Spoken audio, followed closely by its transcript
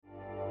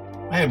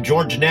I am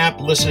George Knapp,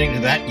 listening to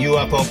that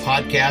UFO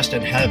podcast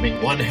and having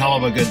one hell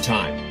of a good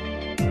time.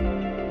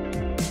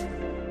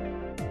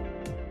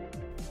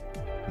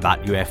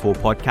 That UFO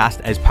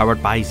podcast is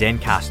powered by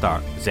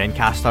Zencastr.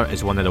 Zencastr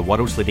is one of the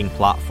world's leading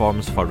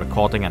platforms for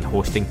recording and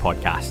hosting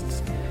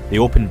podcasts. The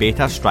open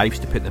beta strives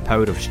to put the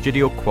power of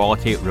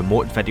studio-quality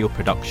remote video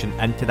production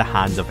into the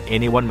hands of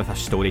anyone with a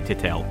story to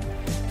tell.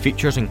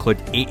 Features include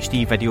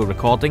HD video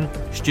recording,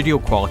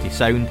 studio-quality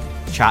sound,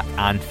 chat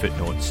and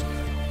footnotes.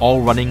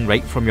 All running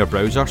right from your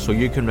browser so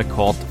you can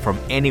record from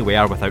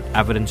anywhere without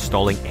ever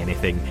installing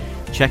anything.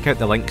 Check out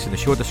the links in the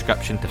show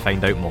description to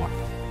find out more.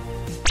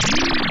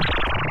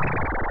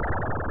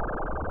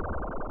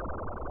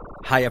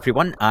 Hi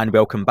everyone, and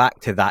welcome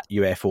back to That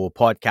UFO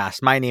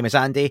podcast. My name is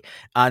Andy,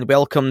 and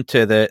welcome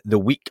to the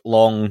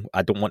week-long,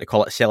 I don't want to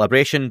call it a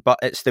celebration, but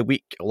it's the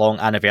week-long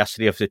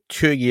anniversary of the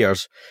 2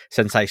 years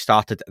since I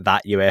started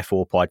That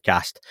UFO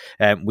podcast.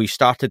 We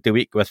started the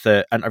week with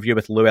the interview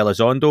with Lou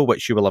Elizondo,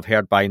 which you will have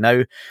heard by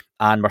now,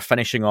 and we're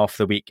finishing off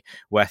the week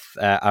with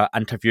an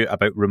interview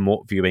about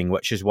remote viewing,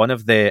 which is one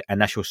of the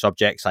initial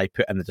subjects I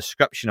put in the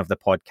description of the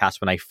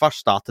podcast when I first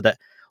started it,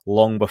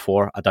 long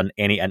before I'd done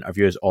any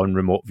interviews on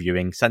remote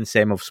viewing. Since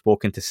then, I've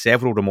spoken to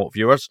several remote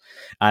viewers,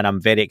 and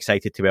I'm very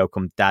excited to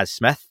welcome Daz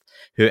Smith,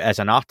 who is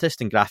an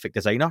artist and graphic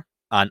designer,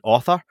 an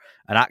author,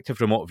 an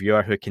active remote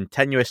viewer who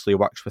continuously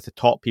works with the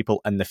top people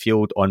in the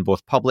field on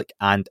both public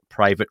and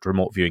private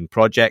remote viewing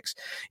projects.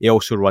 He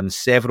also runs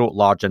several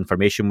large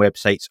information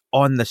websites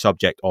on the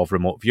subject of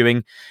remote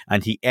viewing,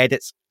 and he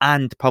edits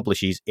and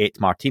publishes 8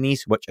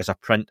 Martinis, which is a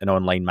print and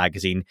online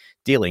magazine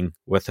dealing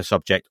with the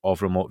subject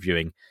of remote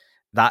viewing.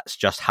 That's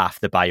just half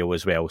the bio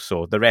as well.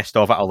 So the rest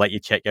of it, I'll let you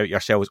check out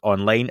yourselves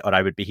online, or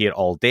I would be here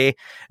all day.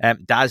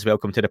 Daz,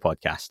 welcome to the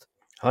podcast.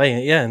 Hi,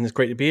 yeah, and it's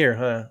great to be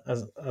here.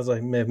 As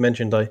I may have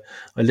mentioned, I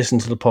listen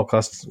to the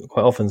podcast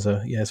quite often,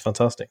 so yeah, it's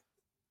fantastic.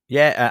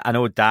 Yeah, I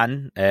know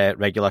Dan,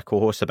 regular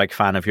co-host, a big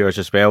fan of yours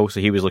as well, so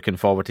he was looking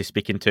forward to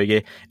speaking to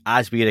you.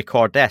 As we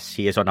record this,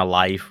 he is on a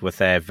live with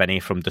Vinny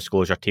from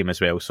Disclosure Team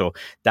as well, so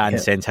Dan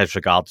sends his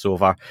regards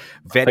over.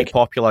 Very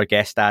popular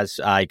guest,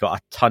 as I got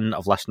a ton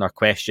of listener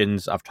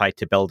questions. I've tried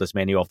to build as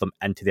many of them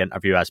into the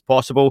interview as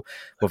possible.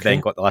 We've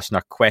then got the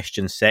listener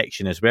questions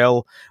section as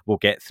well. We'll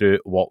get through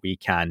what we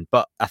can,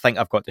 but I think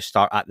I've got to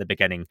start at the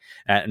beginning,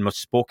 and we've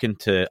spoken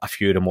to a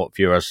few remote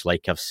viewers,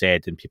 like I've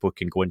said, and people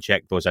can go and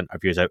check those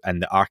interviews out in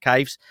the archives.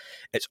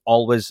 It's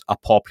always a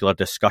popular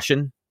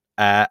discussion.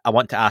 I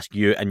want to ask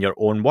you, in your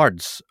own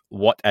words,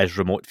 what is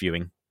remote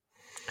viewing?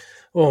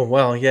 Oh,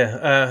 well,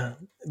 yeah.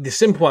 The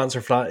simple answer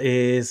for that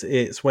is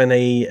it's when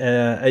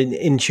an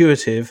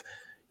intuitive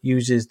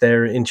uses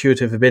their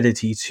intuitive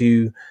ability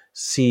to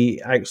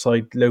see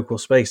outside local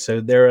space.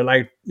 So they're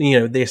allowed,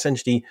 they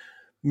essentially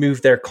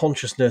move their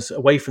consciousness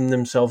away from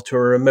themselves to a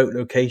remote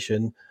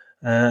location,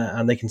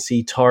 and they can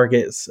see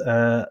targets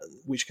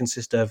which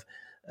consist of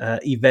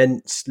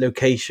events,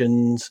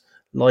 locations,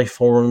 life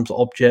forms,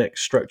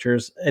 objects,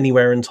 structures,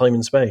 anywhere in time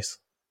and space.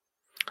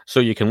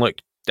 So you can look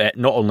at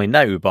not only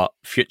now, but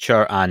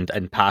future and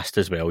in past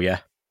as well, yeah?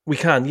 We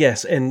can,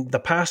 yes. And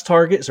the past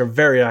targets are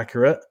very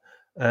accurate.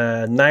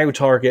 Now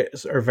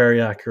targets are very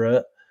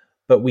accurate,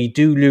 but we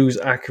do lose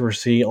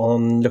accuracy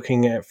on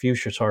looking at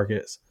future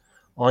targets.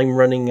 I'm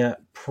running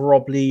at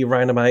probably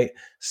around about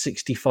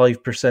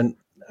 65%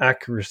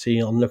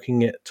 accuracy on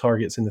looking at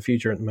targets in the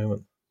future at the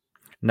moment.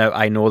 Now,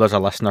 I know there's a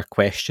listener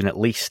question, at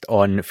least,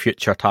 on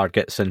future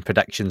targets and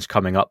predictions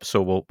coming up,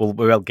 so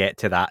we'll get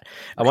to that.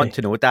 I want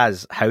to know,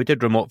 Daz, how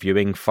did remote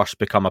viewing first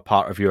become a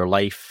part of your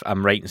life?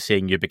 I'm right in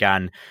saying you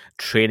began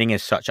training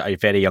as such at a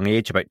very young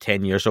age, about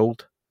 10 years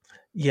old?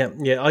 Yeah.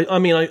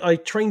 I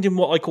trained in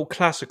what I call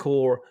classical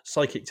or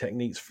psychic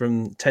techniques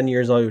from 10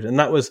 years old, and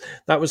that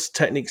was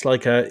techniques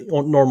like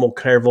normal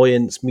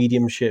clairvoyance,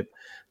 mediumship,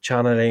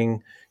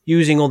 channeling,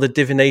 using all the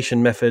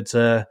divination methods,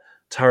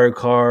 tarot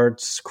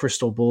cards,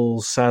 crystal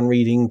balls, sand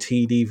reading,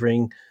 tea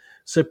leavering.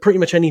 So pretty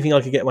much anything I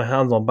could get my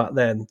hands on back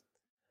then.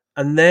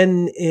 And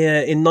then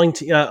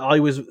I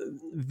was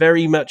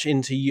very much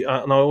into,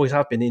 and I always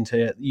have been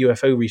into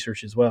UFO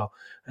research as well.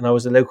 And I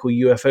was a local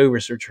UFO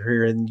researcher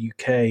here in the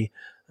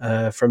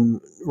UK from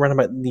around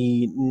about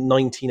the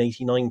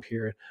 1989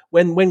 period.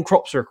 When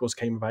crop circles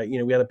came about,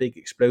 we had a big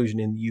explosion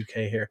in the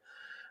UK here.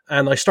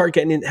 And I started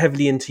getting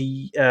heavily into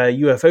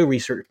UFO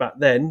research back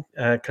then,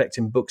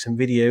 collecting books and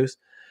videos.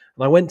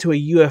 And I went to a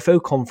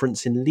UFO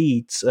conference in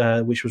Leeds,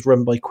 which was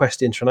run by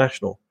Quest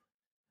International.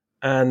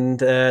 And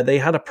they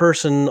had a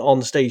person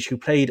on stage who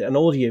played an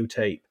audio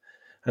tape.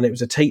 And it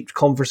was a taped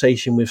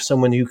conversation with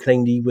someone who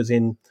claimed he was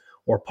in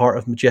or part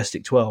of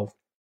Majestic 12.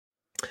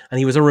 And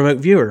he was a remote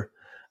viewer.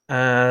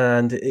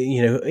 And,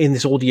 in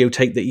this audio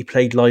tape that he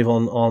played live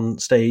on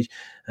stage,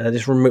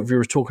 this remote viewer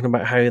was talking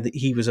about how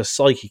he was a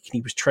psychic and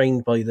he was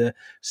trained by the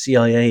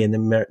CIA and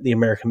the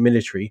American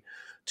military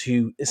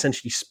to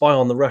essentially spy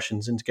on the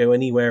Russians and to go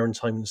anywhere in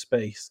time and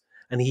space.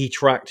 And he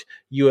tracked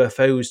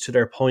UFOs to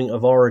their point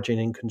of origin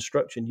and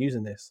construction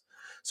using this.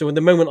 So at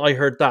the moment I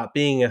heard that,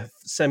 being a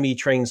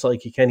semi-trained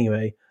psychic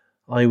anyway,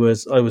 I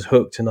was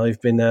hooked, and I've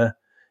been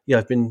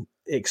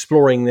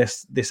exploring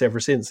this ever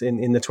since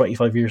in the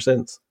 25 years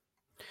since.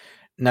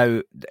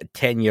 Now,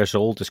 10 years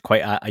old is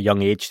quite a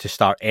young age to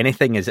start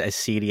anything as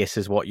serious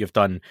as what you've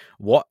done.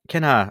 What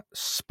kind of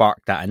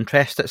sparked that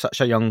interest at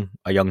such a young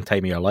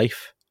time of your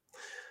life?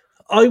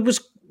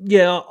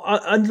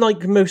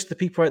 Unlike most of the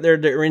people out there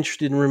that are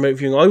interested in remote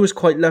viewing, I was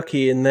quite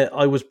lucky in that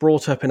I was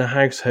brought up in a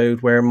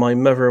household where my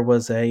mother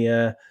was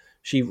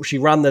she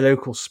ran the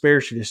local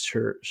spiritualist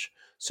church.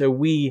 So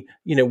we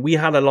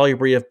had a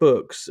library of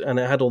books, and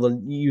it had all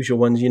the usual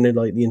ones,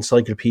 like the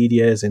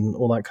encyclopedias and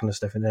all that kind of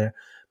stuff in there.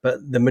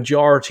 But the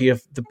majority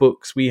of the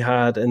books we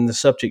had and the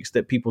subjects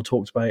that people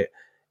talked about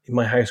in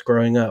my house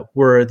growing up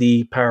were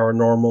the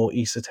paranormal,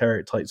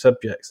 esoteric type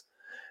subjects.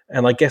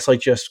 And I guess I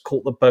just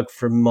caught the bug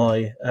from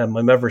my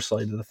mother's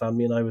side of the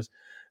family, and I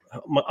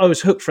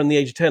was hooked from the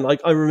age of 10.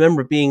 I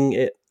remember being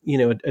at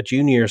a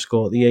junior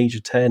school at the age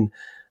of 10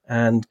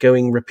 and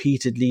going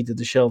repeatedly to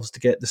the shelves to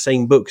get the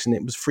same books, and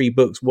it was 3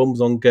 books. One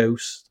was on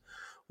ghosts,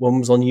 one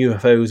was on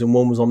UFOs, and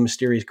one was on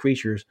mysterious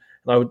creatures.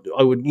 And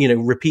I would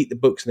repeat the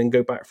books and then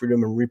go back through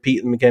them and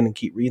repeat them again and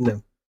keep reading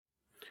them.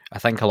 I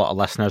think a lot of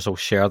listeners will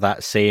share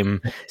that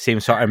same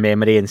sort of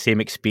memory and same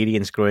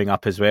experience growing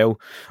up as well.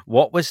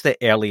 What was the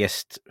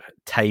earliest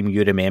time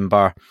you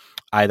remember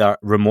either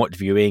remote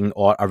viewing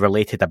or a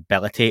related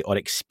ability or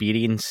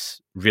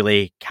experience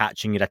really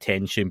catching your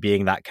attention,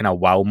 being that kind of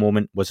wow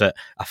moment? Was it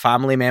a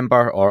family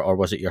member or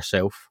was it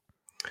yourself?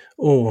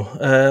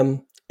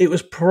 It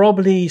was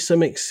probably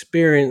some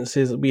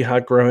experiences that we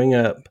had growing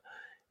up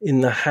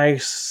in the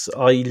house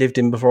I lived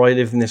in before I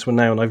live in this one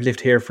now, and I've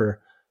lived here for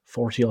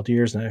 40 odd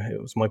years now.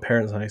 It was my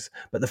parents' house,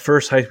 but the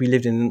first house we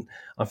lived in,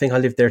 I think I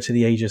lived there to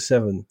the age of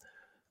 7.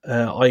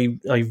 I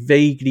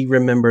vaguely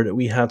remember that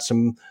we had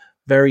some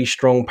very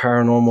strong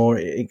paranormal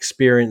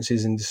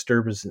experiences and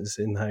disturbances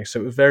in the house.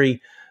 So it was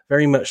very,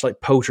 very much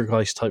like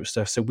poltergeist type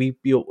stuff. So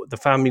the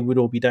family would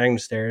all be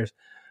downstairs,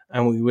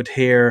 and we would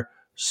hear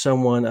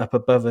someone up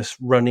above us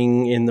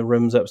running in the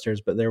rooms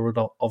upstairs, but there would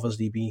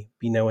obviously be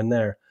no one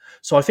there.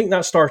 So I think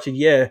that started,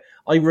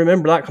 I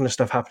remember that kind of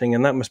stuff happening,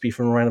 and that must be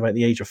from around about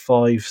the age of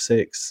 5,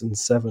 6, and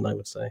 7, I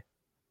would say.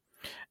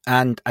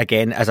 And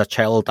again, as a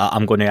child,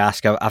 I'm going to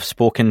ask, I've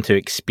spoken to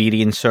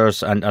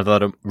experiencers and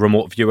other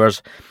remote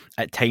viewers.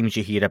 At times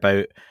you hear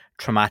about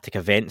traumatic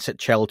events at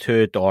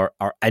childhood or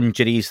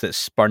injuries that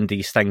spurned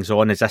these things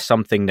on. Is this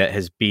something that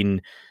has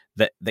been,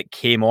 that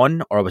came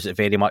on, or was it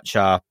very much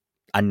a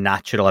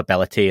natural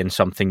ability and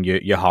something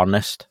you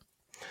harnessed?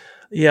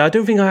 Yeah, I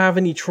don't think I have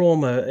any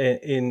trauma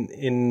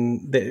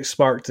in that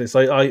sparked this.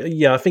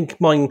 I think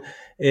mine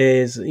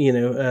is,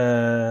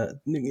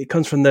 it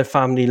comes from the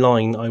family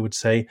line, I would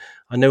say.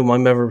 I know my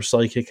mother was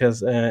psychic,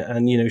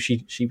 and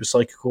she was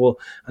psychical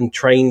and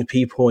trained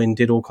people and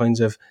did all kinds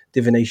of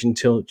divination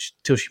till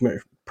she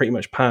pretty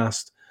much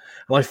passed.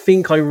 And I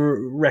think I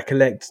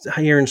recollect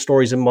hearing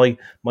stories of my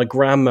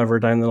grandmother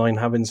down the line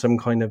having some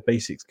kind of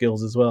basic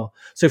skills as well.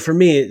 So for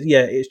me,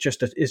 it's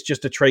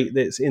just a trait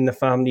that's in the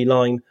family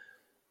line.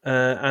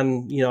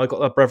 And I got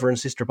a brother and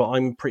sister, but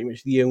I'm pretty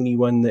much the only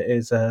one that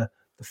is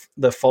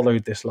that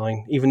followed this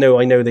line, even though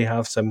I know they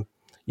have some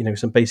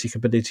basic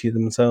ability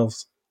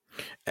themselves.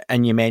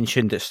 And you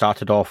mentioned it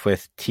started off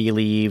with tea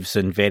leaves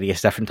and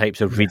various different types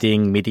of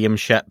reading,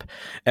 mediumship.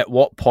 At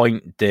what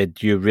point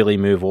did you really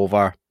move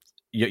over?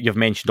 You've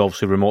mentioned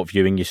obviously remote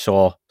viewing. You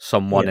saw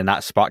someone and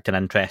that sparked an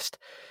interest.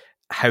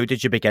 How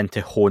did you begin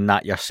to hone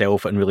that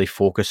yourself and really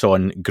focus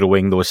on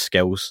growing those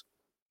skills?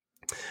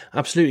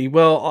 Absolutely.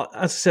 Well,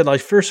 as I said, I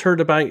first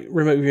heard about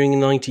remote viewing in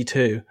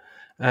 92,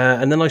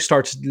 and then I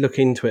started to look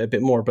into it a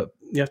bit more. But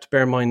you have to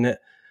bear in mind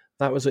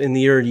that was in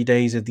the early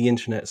days of the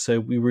internet, so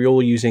we were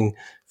all using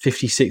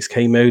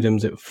 56k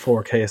modems at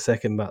 4k a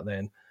second back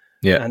then.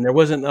 Yeah, and there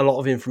wasn't a lot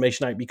of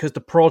information out because the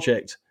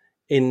project,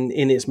 in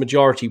its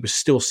majority, was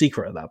still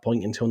secret at that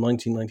point until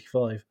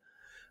 1995.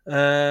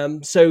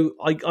 So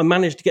I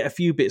managed to get a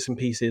few bits and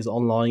pieces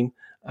online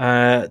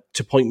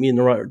to point me in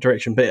the right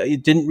direction, but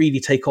it didn't really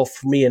take off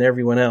for me and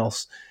everyone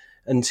else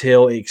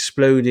until it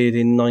exploded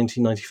in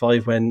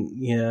 1995 when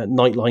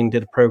Nightline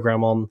did a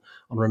program on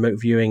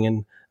remote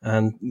viewing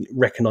and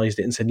recognized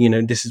it and said,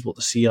 this is what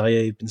the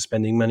CIA had been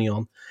spending money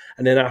on.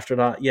 And then after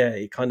that,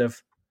 it kind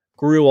of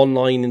grew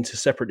online into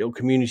separate little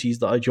communities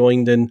that I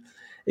joined, and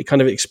it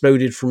kind of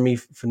exploded from me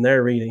from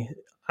there, really.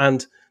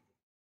 And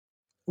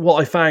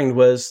what I found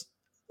was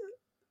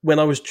when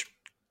I was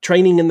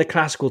training in the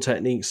classical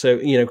techniques, so,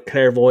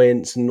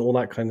 clairvoyance and all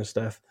that kind of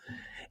stuff,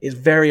 it's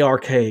very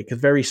archaic,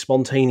 it's very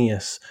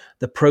spontaneous.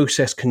 The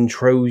process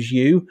controls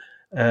you,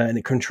 and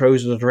it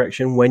controls the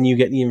direction when you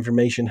get the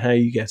information, how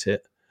you get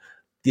it.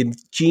 The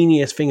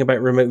genius thing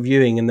about remote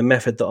viewing and the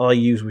method that I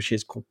use, which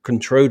is called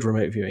controlled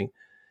remote viewing,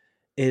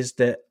 is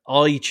that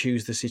I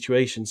choose the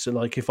situation. So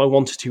like if I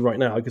wanted to right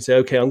now, I could say,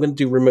 okay, I'm going to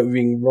do remote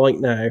viewing right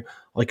now.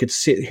 I could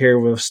sit here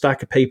with a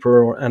stack of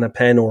paper and a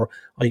pen, or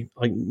I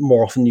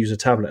more often use a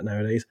tablet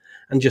nowadays,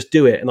 and just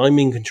do it. And I'm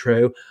in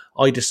control.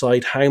 I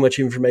decide how much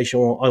information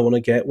I want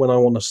to get, when I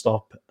want to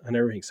stop, and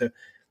everything. So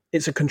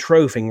it's a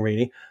control thing,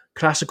 really.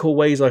 Classical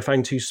ways I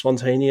found too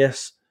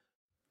spontaneous.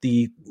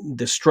 the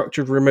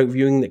structured remote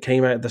viewing that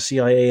came out of the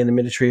CIA and the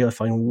military, I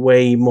find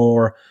way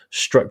more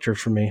structured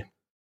for me.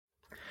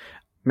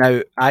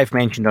 Now, I've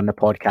mentioned on the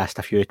podcast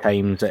a few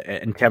times,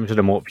 in terms of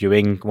remote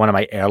viewing, one of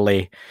my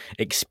early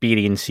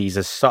experiences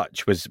as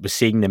such was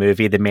seeing the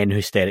movie The Men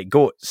Who Stare at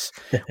Goats,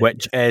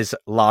 which is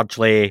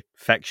largely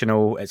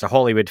fictional. It's a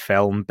Hollywood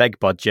film, big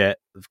budget,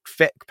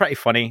 pretty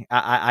funny.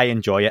 I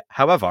enjoy it.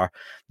 However,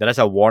 there is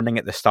a warning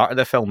at the start of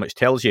the film which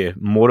tells you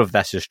more of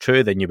this is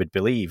true than you would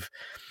believe.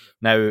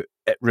 Now,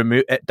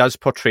 it does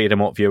portray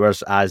remote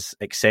viewers as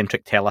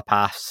eccentric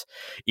telepaths,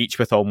 each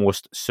with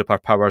almost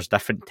superpowers,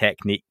 different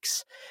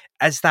techniques.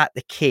 Is that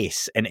the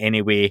case in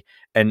any way?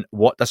 And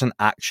what does an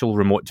actual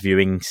remote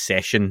viewing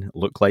session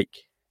look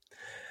like?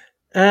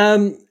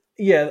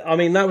 Yeah, I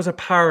mean, that was a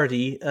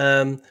parody,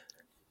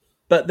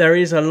 but there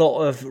is a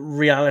lot of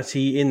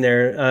reality in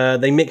there.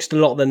 They mixed a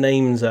lot of the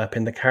names up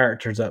and the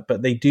characters up,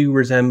 but they do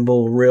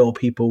resemble real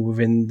people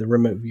within the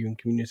remote viewing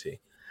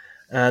community.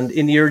 And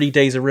in the early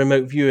days of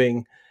remote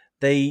viewing,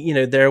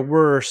 there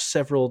were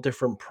several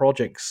different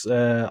projects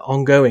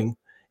ongoing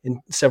in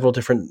several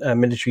different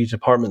military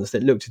departments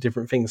that looked at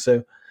different things.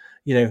 So,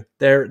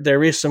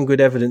 there is some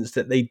good evidence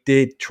that they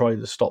did try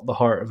to stop the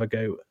heart of a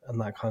goat and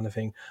that kind of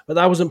thing. But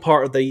that wasn't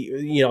part of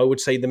the, I would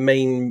say, the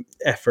main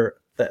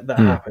effort that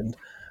happened.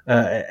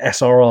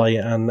 SRI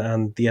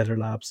and the other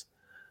labs.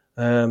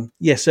 So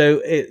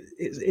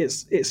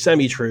it's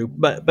semi-true,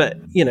 but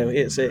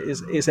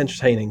it's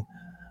entertaining.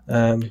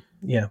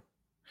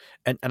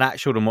 An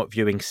actual remote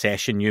viewing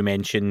session, you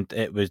mentioned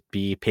it would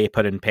be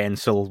paper and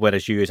pencil,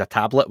 whereas you use a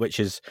tablet, which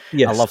is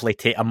a lovely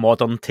a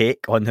modern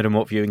take on the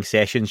remote viewing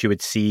sessions you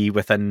would see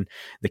within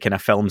the kind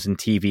of films and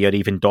TV or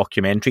even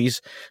documentaries.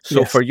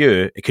 So for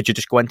you, could you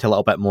just go into a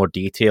little bit more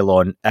detail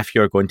on if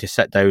you're going to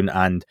sit down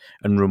and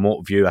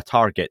remote view a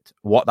target,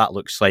 what that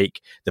looks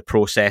like, the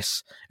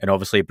process, and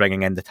obviously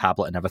bringing in the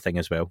tablet and everything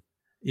as well?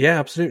 Yeah,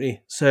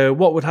 absolutely. So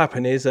what would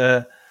happen is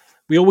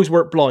we always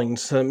work blind.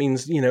 So it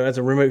means, as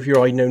a remote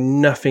viewer, I know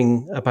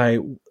nothing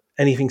about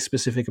anything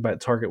specific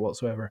about target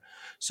whatsoever.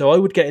 So I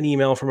would get an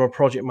email from a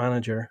project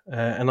manager,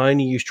 and I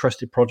only use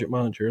trusted project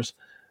managers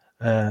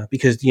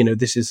because,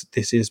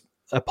 this is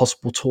a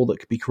possible tool that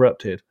could be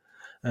corrupted.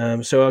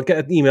 So I'll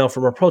get an email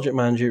from a project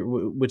manager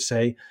would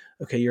say,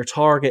 okay, your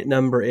target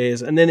number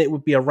is, and then it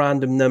would be a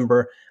random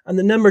number. And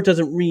the number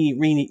doesn't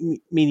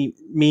really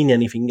mean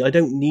anything. I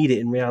don't need it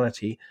in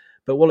reality.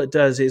 But what it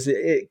does is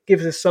it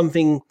gives us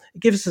something, it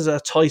gives us a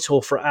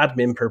title for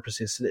admin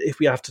purposes. So that if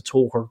we have to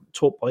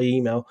talk by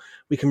email,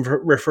 we can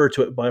refer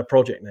to it by a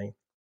project name.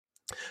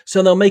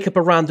 So they'll make up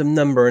a random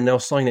number and they'll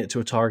assign it to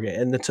a target.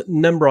 And the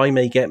number I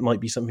may get might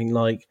be something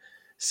like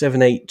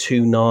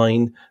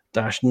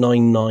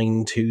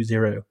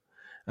 7829-9920.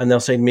 And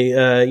they'll say to me,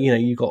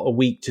 you got a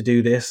week to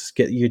do this.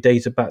 Get your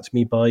data back to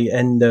me by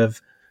end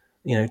of,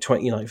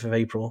 29th of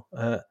April.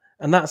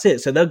 And that's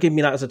it. So they'll give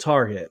me that as a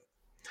target.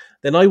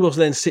 Then I will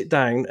then sit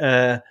down.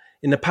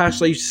 In the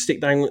past, I used to sit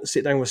down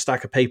with a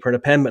stack of paper and a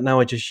pen, but now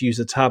I just use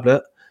a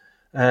tablet.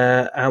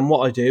 And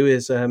what I do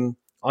is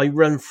I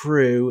run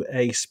through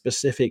a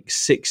specific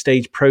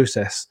 6-stage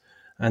process.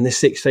 And this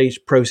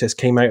 6-stage process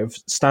came out of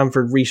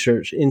Stanford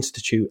Research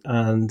Institute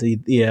and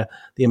the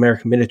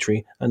American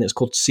military, and it's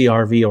called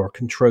CRV, or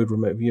Controlled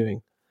Remote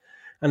Viewing.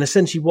 And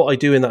essentially what I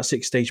do in that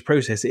 6-stage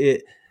process,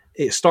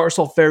 it starts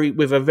off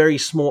with a very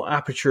small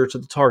aperture to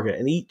the target.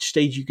 And each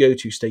stage you go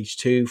to, stage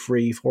 2,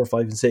 3, 4,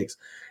 5, and 6,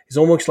 is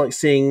almost like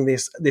seeing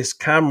this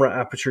camera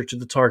aperture to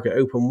the target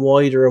open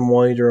wider and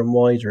wider and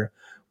wider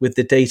with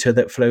the data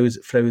that flows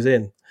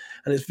in.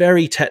 And it's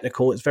very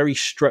technical. It's very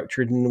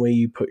structured in the way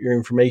you put your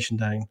information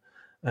down.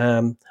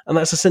 And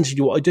that's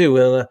essentially what I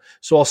do.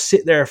 So I'll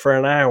sit there for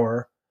an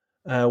hour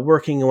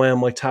working away on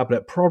my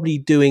tablet, probably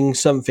doing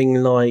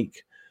something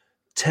like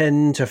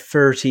 10 to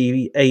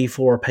 30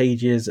 A4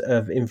 pages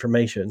of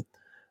information,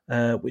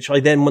 which I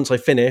then, once I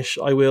finish,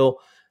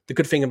 the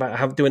good thing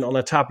about doing it on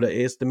a tablet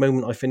is the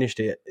moment I finished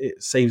it,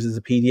 it saves as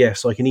a PDF,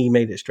 so I can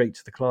email it straight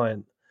to the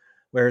client.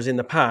 Whereas in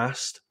the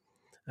past,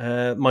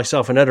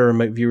 myself and other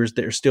remote viewers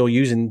that are still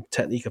using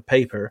technique of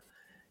paper,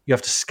 you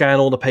have to scan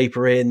all the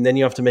paper in, then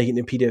you have to make it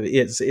in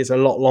PDF. It's a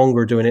lot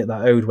longer doing it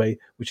that old way,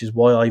 which is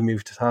why I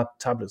moved to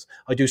tablets.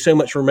 I do so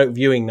much remote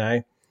viewing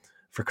now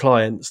for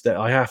clients that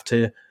I have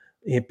to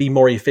be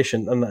more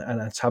efficient, and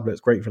a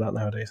tablet's great for that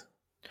nowadays.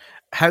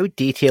 How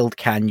detailed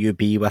can you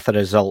be with a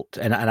result?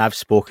 And I've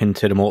spoken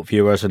to remote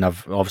viewers, and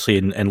I've obviously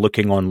in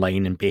looking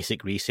online and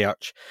basic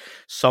research,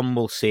 some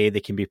will say they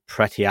can be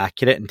pretty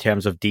accurate in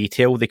terms of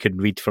detail. They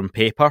could read from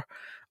paper.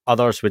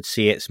 Others would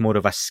say it's more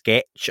of a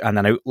sketch and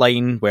an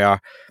outline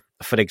where,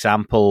 for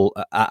example,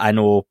 I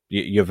know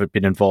you've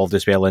been involved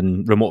as well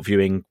in remote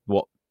viewing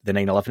what the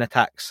 9/11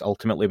 attacks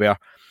ultimately were.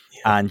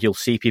 Yeah. And you'll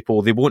see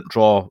people, they won't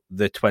draw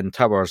the Twin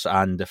Towers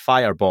and the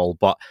fireball,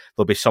 but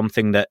there'll be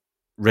something that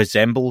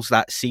resembles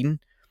that scene.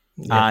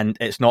 Yeah. And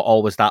it's not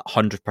always that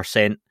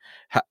 100%.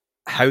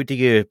 How do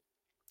you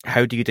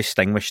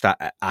distinguish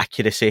that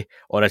accuracy,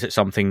 or is it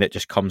something that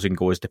just comes and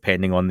goes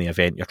depending on the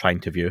event you're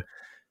trying to view?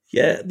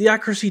 Yeah, the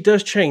accuracy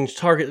does change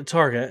target to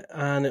target,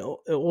 and it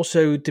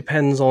also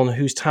depends on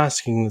who's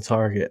tasking the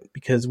target,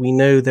 because we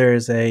know there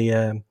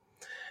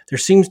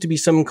seems to be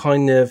some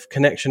kind of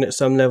connection at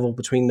some level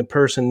between the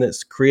person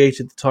that's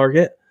created the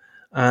target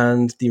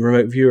and the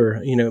remote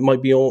viewer. You know, it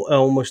might be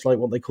almost like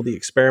what they call the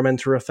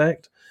experimenter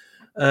effect.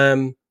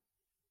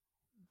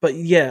 But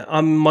yeah,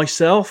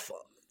 myself,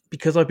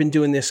 because I've been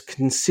doing this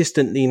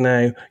consistently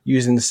now,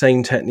 using the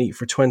same technique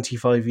for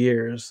 25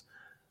 years,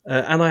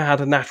 and I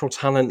had a natural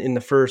talent in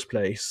the first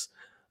place,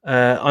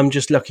 I'm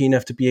just lucky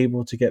enough to be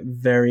able to get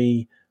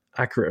very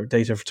accurate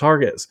data for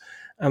targets.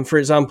 And for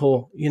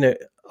example, you know,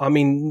 I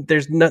mean,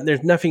 there's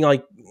nothing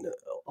I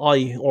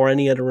or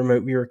any other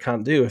remote viewer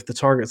can't do. If the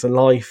target's a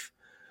life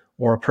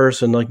or a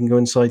person, I can go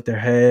inside their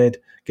head,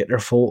 get their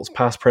thoughts,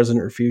 past,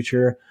 present, or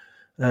future.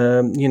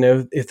 You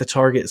know, if the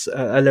target's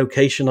a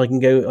location, I can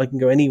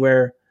go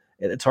anywhere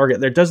at a target.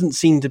 There doesn't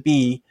seem to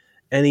be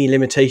any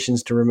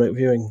limitations to remote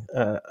viewing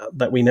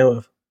that we know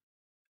of.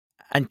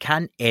 And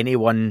can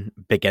anyone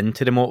begin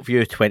to remote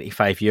view?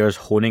 25 years,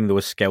 honing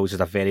those skills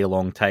is a very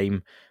long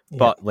time.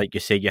 But like you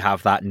say, you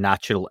have that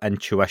natural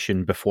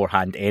intuition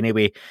beforehand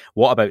anyway.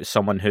 What about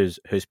someone who's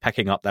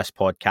picking up this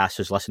podcast,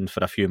 who's listened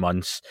for a few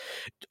months,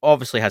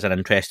 obviously has an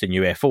interest in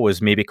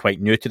UFOs, maybe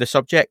quite new to the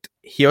subject,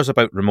 hears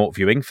about remote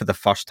viewing for the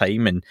first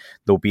time, and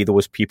there'll be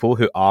those people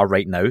who are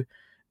right now.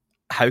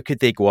 How could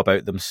they go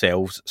about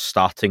themselves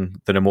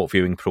starting the remote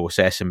viewing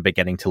process and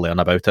beginning to learn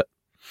about it?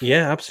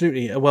 Yeah,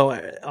 absolutely. Well,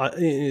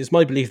 it's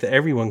my belief that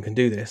everyone can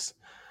do this,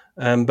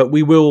 but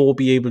we will all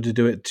be able to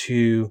do it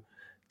to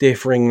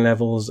differing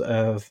levels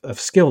of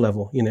skill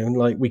level. You know,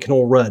 like we can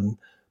all run,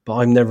 but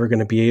I'm never going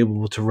to be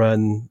able to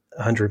run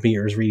 100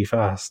 meters really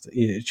fast.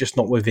 It's just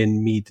not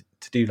within me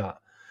to do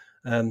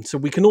that. So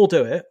we can all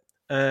do it.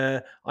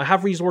 I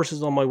have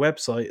resources on my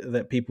website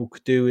that people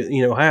could do.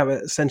 You know, I have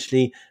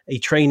essentially a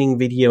training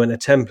video and a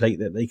template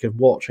that they could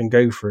watch and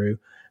go through,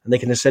 and they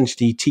can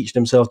essentially teach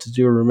themselves to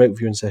do a remote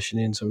viewing session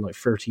in something like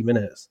 30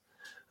 minutes.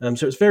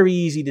 So it's very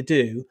easy to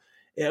do.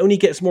 It only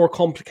gets more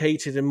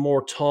complicated and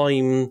more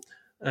time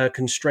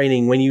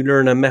constraining when you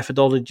learn a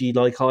methodology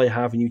like I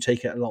have and you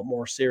take it a lot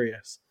more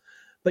serious.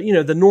 But, you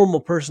know, the normal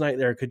person out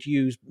there could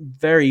use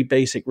very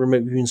basic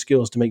remote viewing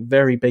skills to make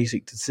very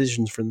basic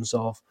decisions for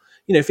themselves.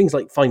 You know, things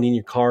like finding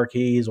your car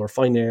keys or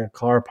finding a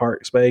car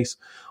park space,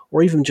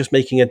 or even just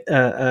making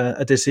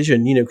a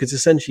decision, you know, because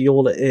essentially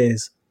all it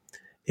is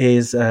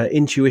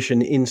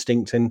intuition,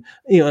 instinct, and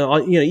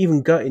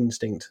even gut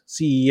instinct.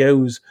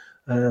 CEOs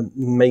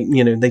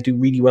they do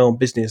really well in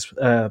business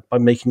by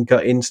making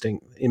gut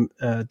instinct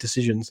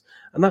decisions,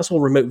 and that's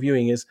all remote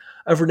viewing is.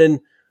 Other than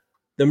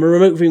the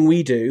remote viewing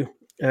we do,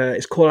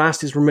 it's called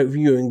ASTIS remote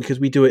viewing because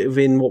we do it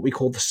within what we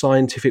call the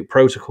scientific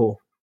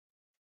protocol,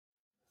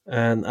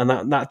 and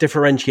that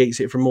differentiates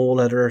it from all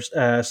other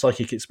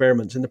psychic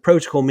experiments. And the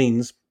protocol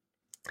means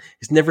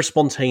it's never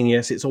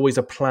spontaneous; it's always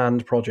a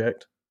planned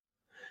project.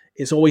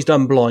 It's always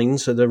done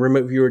blind, so the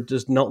remote viewer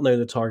does not know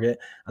the target,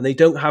 and they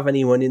don't have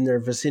anyone in their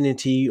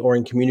vicinity or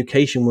in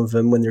communication with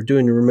them when they're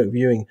doing the remote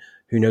viewing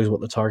who knows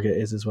what the target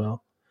is as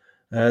well.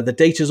 The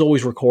data is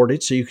always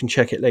recorded, so you can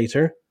check it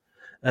later.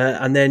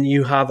 And then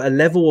you have a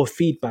level of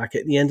feedback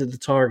at the end of the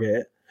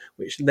target,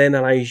 which then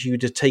allows you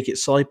to take it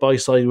side by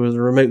side with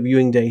the remote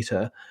viewing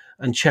data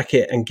and check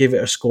it and give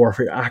it a score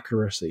for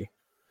accuracy.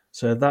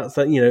 So that's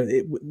that. You know,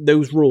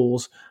 those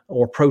rules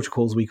or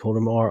protocols, we call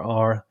them,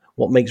 are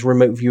what makes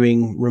remote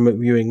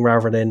viewing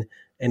rather than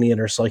any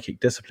other psychic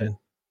discipline.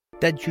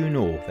 Did you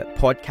know that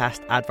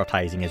podcast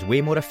advertising is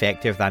way more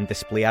effective than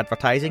display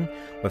advertising,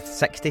 with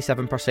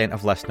 67%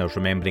 of listeners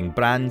remembering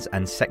brands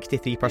and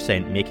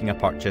 63% making a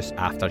purchase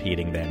after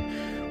hearing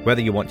them?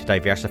 Whether you want to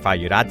diversify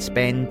your ad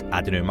spend,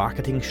 add a new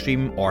marketing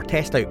stream, or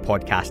test out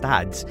podcast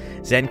ads,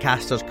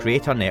 Zencastr's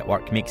Creator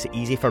Network makes it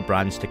easy for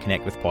brands to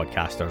connect with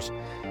podcasters.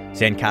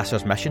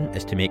 Zencastr's mission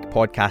is to make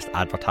podcast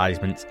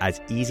advertisements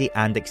as easy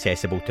and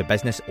accessible to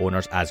business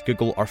owners as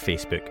Google or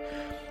Facebook.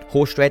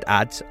 Host-read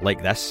ads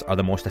like this are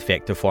the most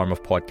effective form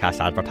of podcast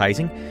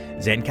advertising.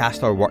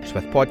 Zencastr works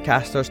with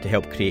podcasters to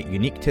help create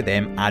unique to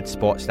them ad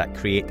spots that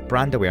create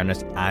brand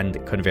awareness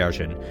and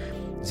conversion.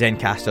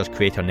 Zencastr's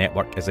Creator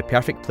Network is the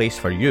perfect place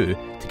for you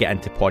to get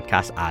into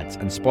podcast ads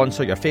and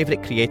sponsor your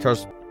favourite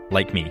creators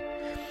like me.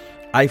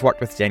 I've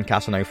worked with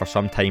Zencastr now for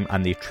some time,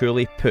 and they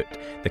truly put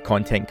the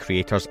content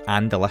creators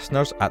and the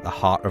listeners at the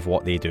heart of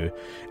what they do.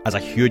 As a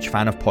huge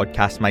fan of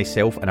podcasts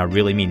myself, and I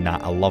really mean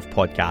that, I love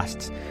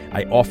podcasts,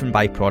 I often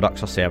buy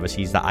products or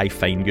services that I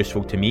find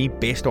useful to me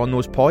based on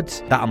those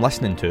pods that I'm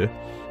listening to.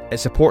 It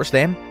supports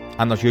them,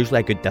 and there's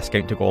usually a good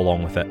discount to go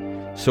along with it.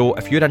 So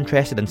if you're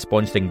interested in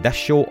sponsoring this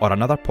show or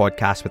another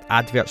podcast with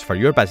adverts for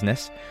your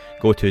business,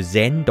 go to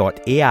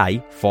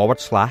zen.ai/that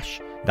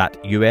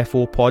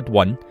UFO pod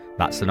 1,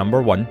 that's the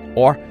number 1,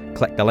 or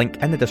click the link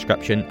in the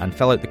description and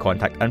fill out the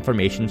contact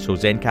information so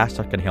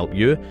Zencastr can help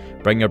you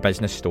bring your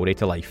business story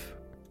to life.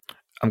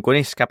 I'm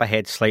going to skip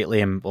ahead slightly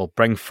and we'll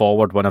bring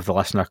forward one of the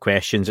listener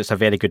questions. It's a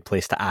very good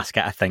place to ask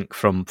it, I think,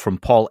 from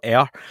Paul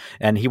Eyre.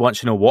 And he wants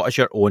to know, what is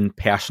your own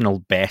personal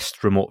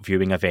best remote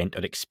viewing event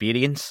or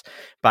experience?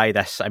 By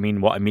this, I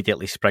mean what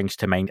immediately springs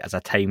to mind as a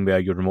time where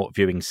your remote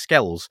viewing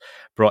skills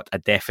brought a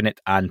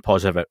definite and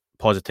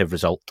positive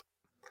result.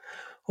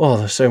 Oh,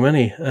 there's so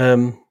many.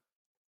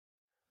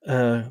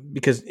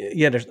 Because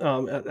there's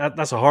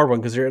that's a hard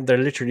one because there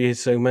literally is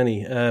so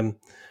many.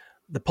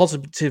 The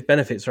positive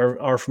benefits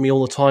are for me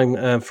all the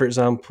time. For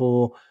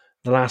example,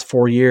 the last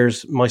 4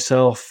 years,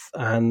 myself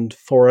and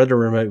 4 other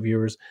remote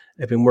viewers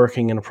have been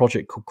working in a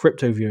project called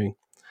Crypto Viewing,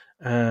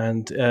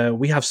 and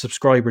we have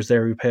subscribers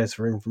there who pay us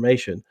for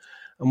information.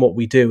 And what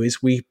we do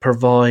is we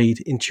provide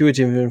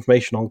intuitive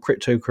information on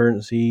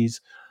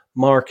cryptocurrencies,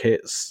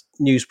 markets,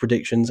 news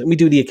predictions, and we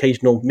do the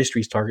occasional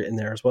mysteries target in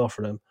there as well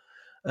for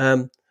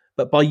them.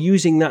 But by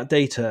using that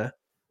data,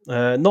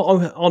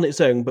 not on its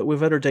own, but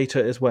with other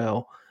data as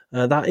well,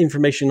 that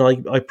information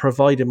I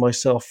provided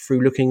myself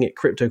through looking at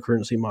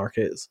cryptocurrency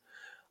markets,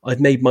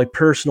 I've made my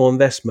personal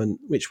investment,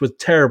 which was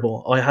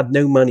terrible. I had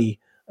no money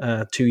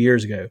 2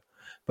 years ago.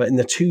 But in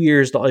the 2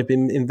 years that I've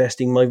been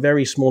investing my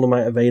very small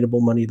amount of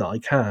available money that I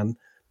can,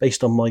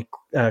 based on my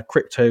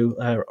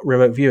crypto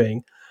remote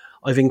viewing,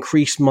 I've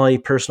increased my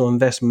personal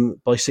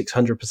investment by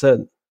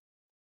 600%.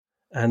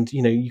 And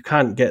you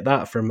can't get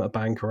that from a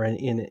bank or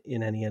in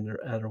any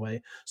other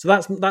way. So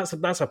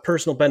that's a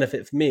personal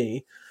benefit for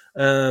me.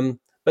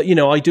 But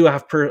I do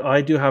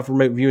have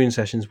remote viewing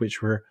sessions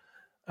which were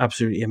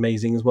absolutely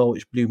amazing as well,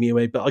 which blew me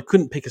away. But I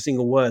couldn't pick a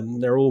single one.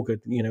 They're all good.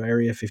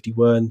 Area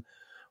 51,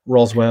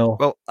 Roswell.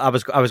 Well, I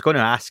was going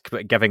to ask,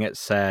 but given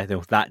it's that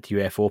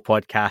UFO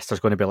podcast, there's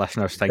going to be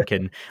listeners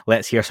thinking,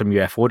 let's hear some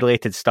UFO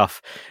related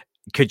stuff.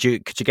 Could you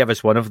give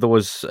us one of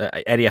those?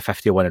 Area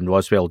 51 and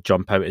Roswell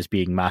jump out as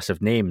being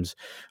massive names.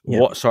 Yeah.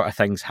 What sort of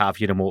things have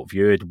you remote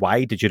viewed?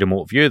 Why did you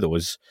remote view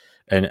those?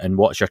 And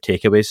what's your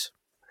takeaways?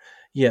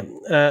 Yeah,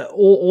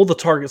 all the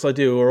targets I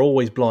do are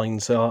always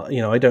blind, so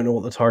I don't know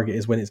what the target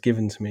is when it's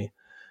given to me.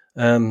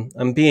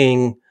 And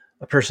being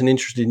a person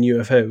interested in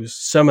UFOs,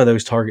 some of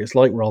those targets,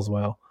 like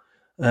Roswell,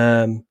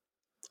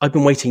 I've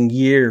been waiting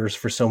years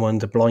for someone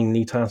to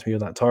blindly task me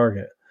with that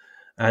target,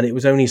 and it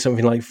was only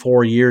something like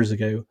 4 years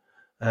ago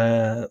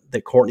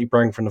that Courtney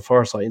Brown from the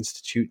Farsight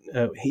Institute,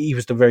 he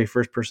was the very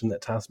first person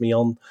that tasked me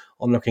on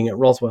looking at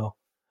Roswell,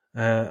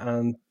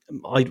 and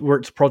I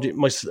worked a project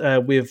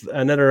with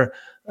another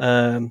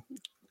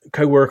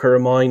co-worker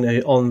of mine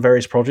on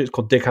various projects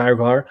called Dick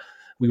Augar.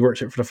 We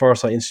worked it for the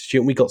Farsight Institute,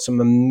 and we got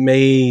some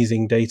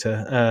amazing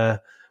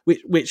data,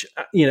 which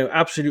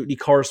absolutely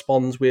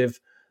corresponds with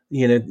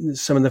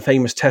some of the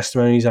famous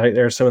testimonies out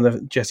there, some of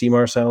the Jesse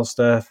Marcel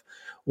stuff,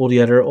 all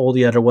the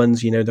other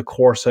ones, the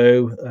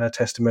Corso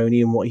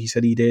testimony and what he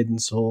said he did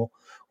and saw,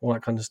 all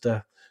that kind of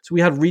stuff. So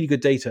we had really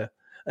good data,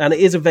 and it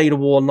is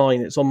available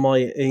online. It's on my,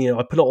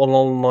 I put it on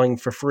online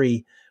for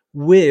free.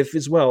 With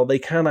as well, they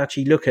can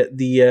actually look at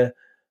the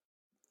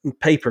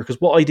paper, because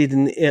what I did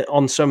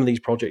on some of these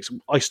projects,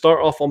 I start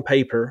off on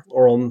paper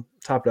or on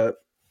tablet,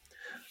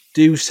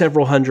 do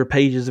several hundred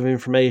pages of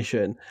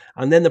information,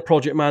 and then the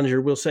project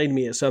manager will say to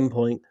me at some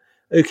point,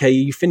 okay,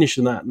 you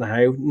finished that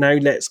now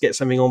let's get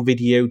something on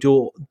video,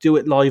 do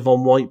it live on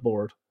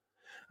whiteboard.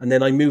 And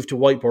then I move to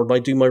whiteboard and I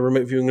do my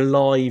remote viewing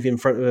live in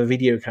front of a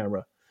video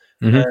camera.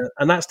 Mm-hmm.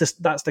 And that's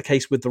the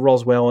case with the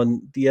Roswell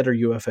and the other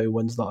UFO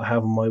ones that I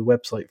have on my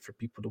website for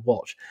people to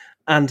watch.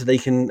 And they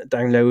can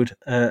download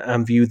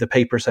and view the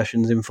paper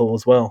sessions in full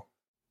as well.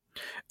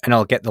 And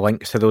I'll get the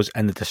links to those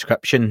in the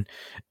description.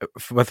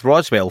 With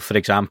Roswell, for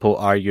example,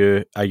 are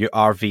you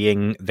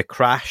RVing the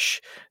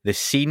crash, the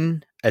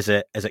scene? Is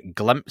it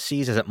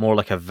glimpses? Is it more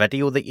like a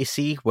video that you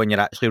see when you're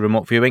actually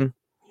remote viewing?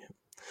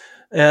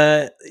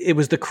 It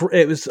was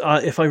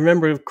if I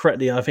remember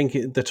correctly, I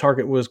think the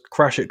target was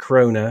Crash at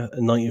Corona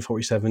in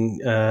 1947,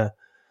 and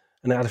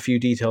it had a few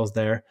details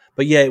there.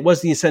 But yeah, it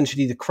was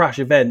essentially the crash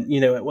event,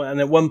 and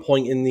at one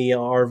point in the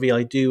RV,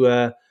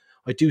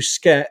 I do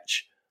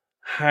sketch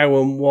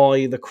how and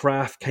why the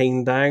craft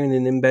came down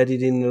and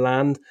embedded in the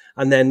land,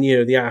 and then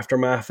the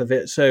aftermath of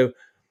it. So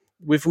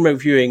with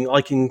remote viewing,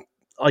 I can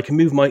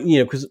move my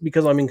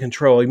because I'm in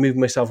control, I move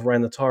myself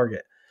around the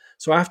target.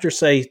 So after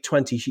say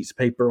 20 sheets of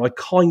paper, I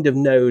kind of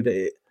know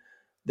that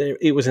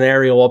it was an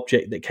aerial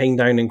object that came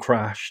down and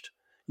crashed.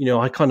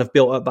 I kind of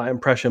built up that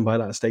impression by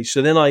that stage.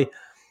 So then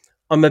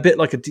I'm a bit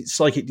like a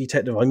psychic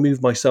detective. I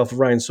move myself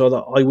around so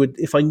that I would,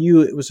 if I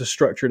knew it was a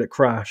structure that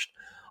crashed,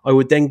 I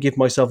would then give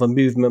myself a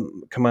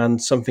movement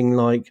command, something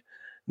like,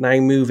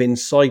 now move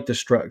inside the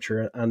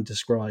structure and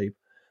describe.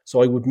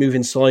 So I would move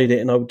inside it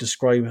and I would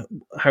describe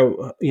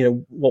how,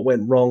 what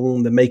went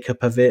wrong, the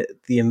makeup of it,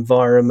 the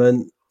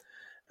environment,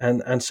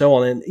 and so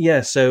on. And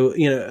yeah, so,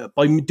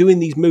 by doing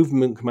these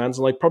movement commands,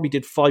 and I probably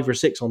did 5 or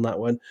 6 on that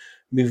one,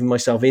 moving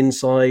myself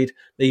inside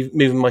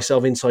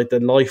the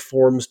life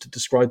forms to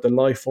describe the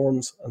life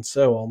forms and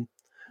so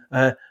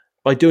on.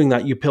 By doing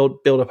that, you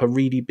build up a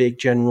really big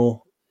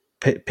general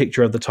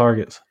picture of the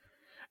targets.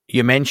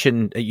 You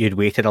mentioned that you'd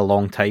waited a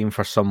long time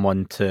for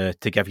someone to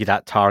give you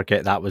that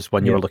target. That was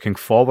when you were looking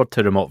forward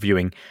to remote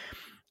viewing.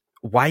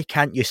 Why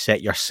can't you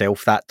set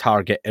yourself that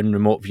target in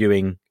remote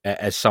viewing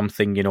as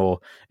something,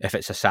 if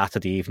it's a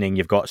Saturday evening,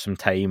 you've got some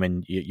time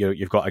and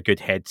you've got a good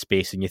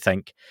headspace and you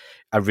think,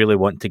 I really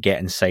want to get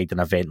inside an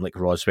event like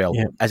Roswell.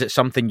 Yeah. Is it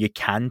something you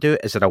can do?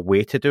 Is there a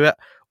way to do it?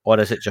 Or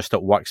is it just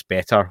it works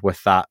better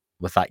with that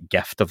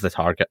gift of the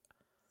target?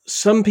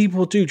 Some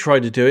people do try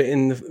to do it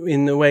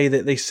in the way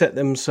that they set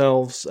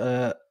themselves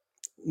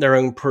their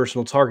own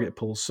personal target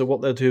pools. So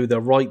what they'll do, they'll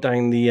write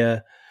down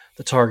the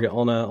target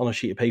on a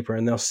sheet of paper,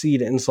 and they'll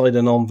seed it inside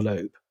an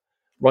envelope,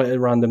 write a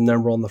random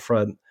number on the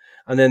front,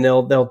 and then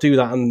they'll do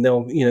that, and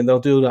they'll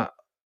do that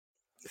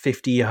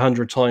 50,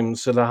 100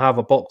 times. So they'll have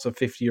a box of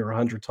 50 or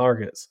 100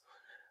 targets,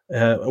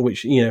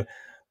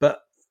 but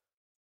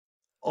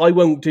I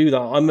won't do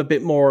that. I'm a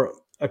bit more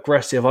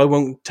aggressive. I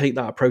won't take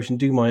that approach and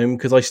do my own,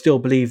 because I still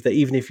believe that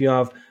even if you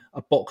have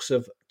a box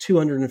of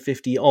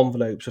 250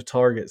 envelopes of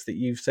targets that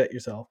you've set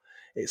yourself,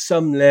 at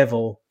some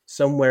level,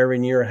 somewhere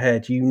in your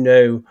head,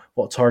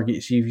 what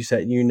targets you've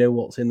set,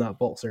 what's in that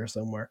box there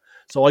somewhere.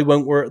 So I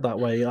won't work that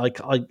way.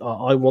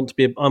 I want to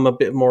be. I'm a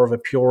bit more of a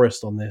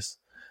purist on this.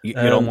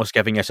 You're almost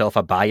giving yourself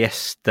a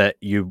bias that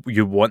you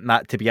want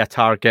that to be a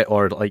target,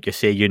 or like you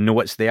say,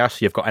 it's there, so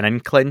you've got an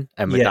inkling,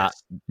 and would that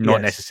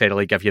not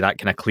necessarily give you that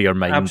kind of clear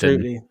mind?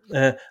 Absolutely.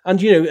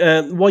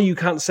 And why you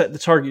can't set the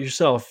target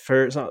yourself,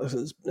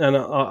 and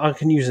I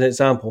can use an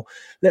example.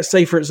 Let's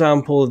say, for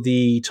example,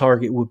 the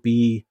target would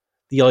be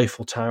the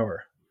Eiffel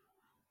Tower.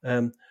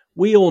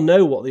 We all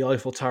know what the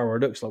Eiffel Tower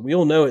looks like. We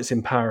all know it's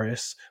in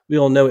Paris. We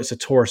all know it's a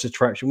tourist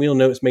attraction. We all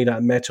know it's made out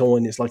of metal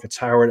and it's like a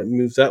tower that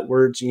moves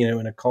upwards,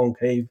 in a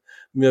concave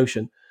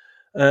motion.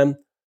 So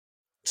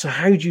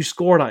how do you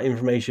score that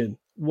information?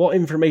 What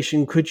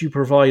information could you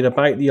provide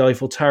about the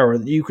Eiffel Tower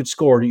that you could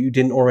score that you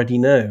didn't already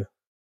know?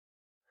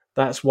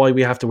 That's why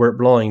we have to work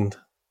blind.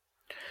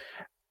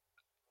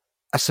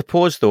 I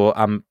suppose, though,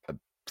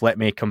 let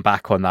me come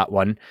back on that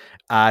one.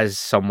 As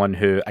someone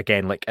who,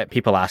 again, like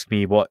people ask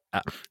me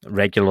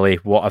regularly,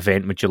 what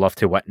event would you love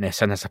to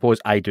witness? And I suppose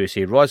I do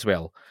say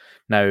Roswell.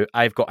 Now,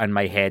 I've got in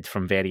my head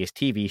from various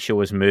TV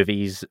shows,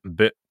 movies,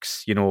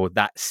 books,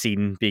 that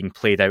scene being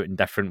played out in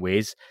different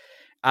ways.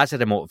 As a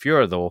remote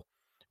viewer, though,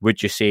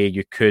 would you say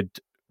you could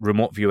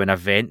remote view an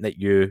event that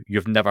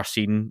you've never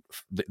seen,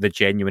 the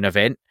genuine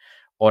event?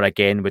 Or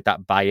again, would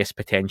that bias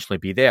potentially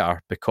be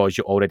there because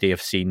you already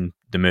have seen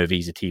the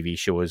movies, the TV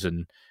shows,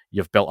 and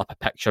you've built up a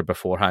picture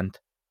beforehand?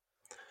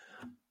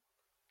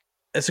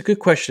 It's a good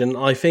question.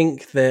 I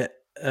think that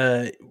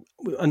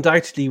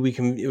undoubtedly we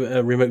can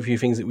remote view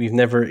things that we've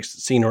never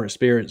seen or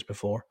experienced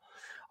before.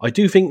 I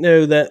do think,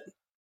 though, that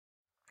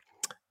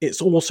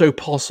it's also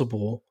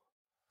possible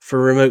for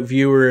remote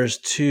viewers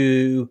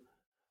to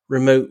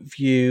remote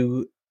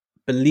view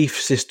belief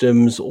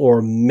systems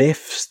or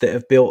myths that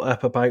have built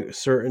up about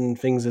certain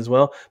things as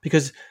well,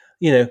 because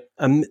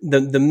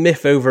the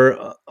myth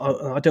over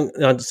I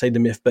don't say the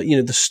myth, but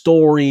the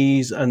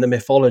stories and the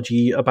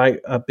mythology about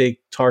a big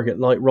target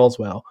like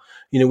Roswell.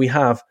 We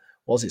have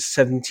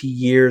 70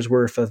 years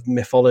worth of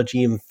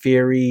mythology and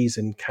theories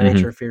and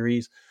counter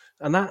theories,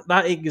 and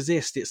that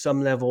exists at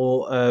some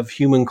level of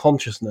human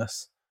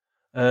consciousness.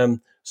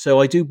 So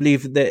I do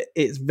believe that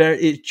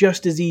it's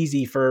just as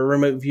easy for a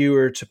remote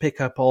viewer to pick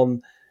up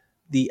on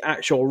the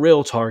actual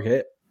real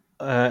target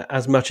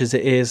as much as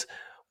it is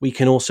we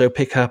can also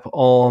pick up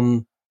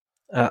on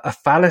a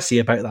fallacy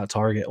about that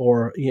target,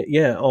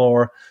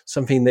 or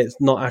something that's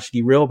not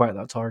actually real about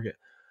that target.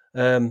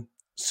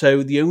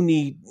 So the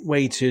only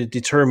way to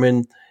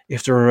determine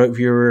if the remote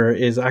viewer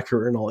is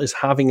accurate or not is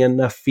having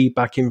enough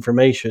feedback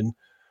information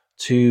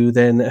to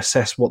then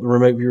assess what the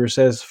remote viewer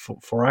says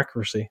for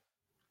accuracy.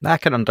 I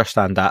can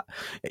understand that.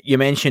 You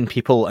mentioned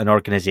people and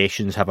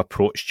organisations have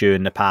approached you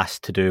in the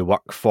past to do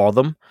work for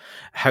them.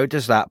 How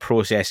does that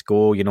process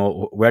go?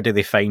 Where do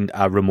they find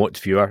a remote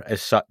viewer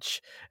as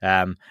such?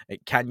 Can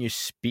you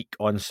speak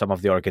on some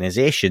of the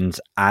organisations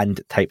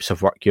and types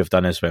of work you've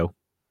done as well?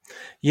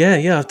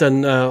 Yeah. I've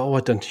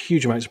done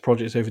huge amounts of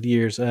projects over the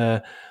years.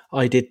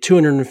 I did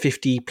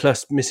 250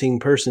 plus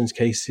missing persons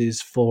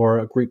cases for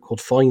a group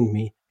called Find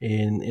Me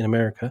in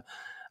America.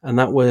 And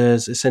that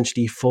was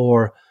essentially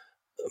for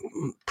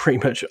pretty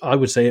much, I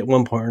would say at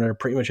one point or another,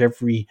 pretty much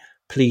every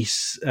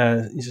police,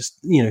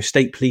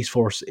 state police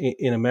force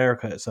in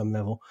America at some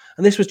level.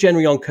 And this was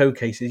generally on code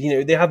cases.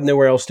 They have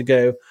nowhere else to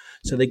go,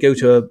 so they go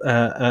to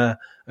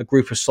a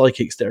group of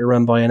psychics that are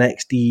run by an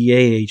ex-DEA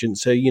agent.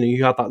 So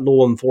you have that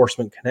law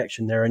enforcement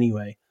connection there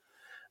anyway.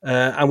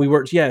 And we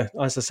worked, as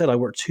I said, I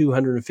worked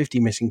 250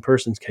 missing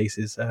persons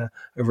cases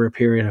over a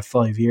period of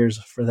 5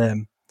 years for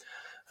them.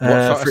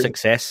 What sort of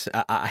success,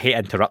 I hate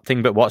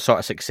interrupting, but what sort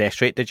of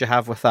success rate did you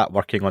have with that,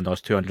 working on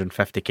those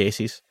 250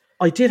 cases?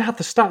 I did have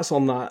the stats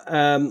on that.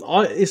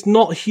 It's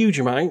not a huge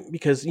amount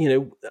because,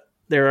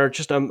 there are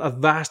just a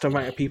vast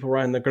amount of people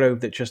around the globe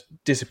that just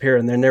disappear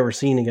and they're never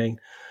seen again.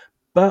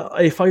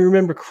 But if I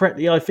remember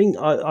correctly,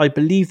 I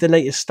believe the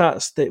latest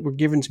stats that were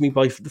given to me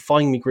by the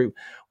Find Me group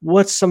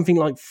was something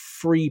like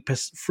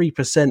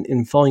 3%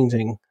 in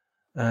finding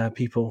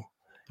people.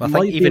 I It think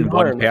might be even higher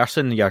one than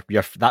that.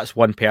 person, that's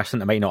one person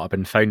that might not have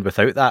been found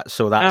without that.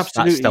 So that's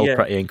Absolutely, still yeah.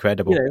 pretty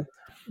incredible.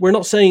 We're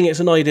not saying it's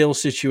an ideal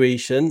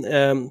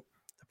situation.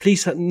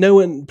 Police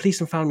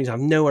and families have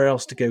nowhere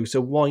else to go, so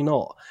why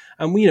not?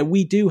 And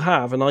we do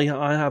have, and I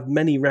have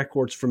many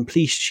records from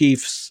police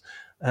chiefs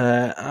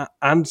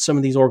and some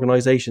of these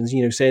organisations,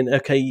 saying,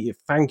 "Okay,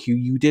 thank you,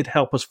 you did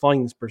help us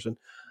find this person."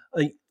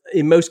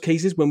 In most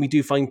cases, when we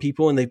do find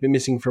people and they've been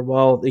missing for a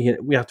while,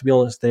 we have to be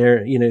honest.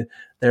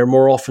 They're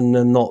more often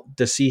than not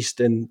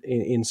deceased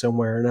in some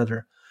way or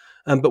another.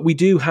 But we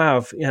do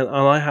have, and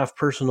I have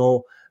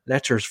personal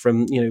letters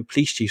from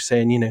police chiefs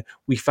saying,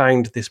 we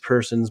found this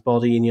person's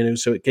body, and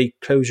so it gave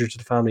closure to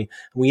the family.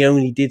 And we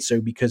only did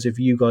so because of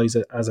you guys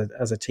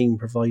as a team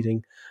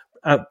providing.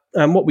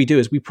 And what we do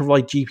is we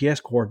provide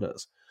GPS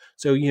coordinates.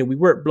 So we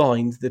work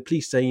blind. The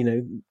police say,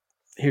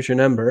 here's your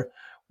number,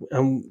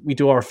 and we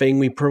do our thing.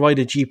 We provide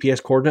a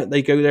GPS coordinate.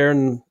 They go there,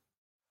 and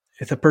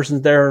if the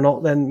person's there or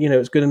not, then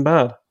it's good and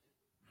bad.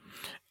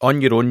 On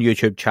your own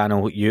YouTube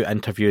channel, you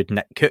interviewed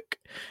Nick Cook,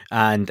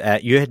 and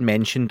you had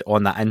mentioned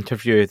on that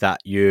interview that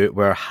you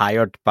were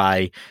hired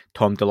by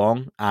Tom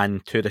DeLonge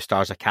and To The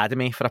Stars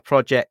Academy for a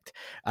project.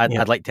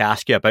 I'd like to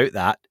ask you about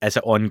that. Is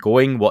it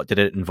ongoing? What did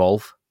it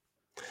involve?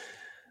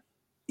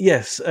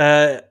 Yes,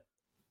 I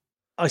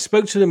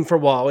spoke to them for a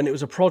while, and it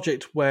was a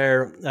project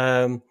where,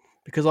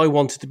 because I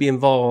wanted to be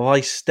involved,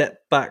 I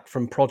stepped back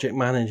from project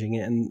managing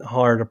it and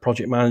hired a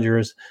project manager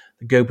as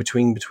the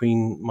go-between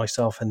between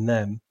myself and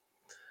them.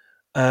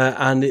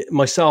 And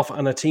myself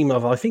and a team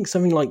of, I think,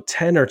 something like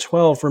 10 or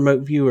 12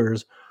 remote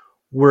viewers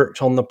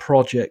worked on the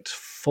project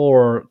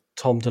for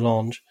Tom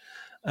DeLonge.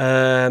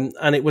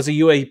 And it was a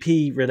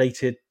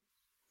UAP-related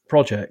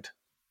project.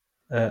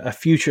 I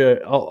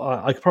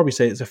could probably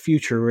say it's a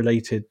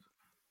future-related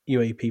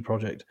UAP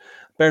project.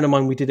 Bearing in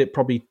mind, we did it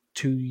probably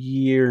 2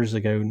 years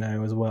ago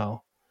now as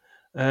well.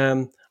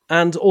 And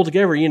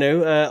altogether,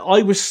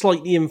 I was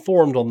slightly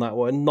informed on that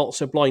one, not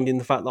so blind in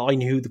the fact that I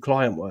knew who the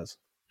client was.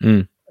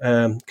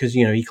 Because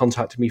he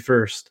contacted me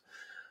first.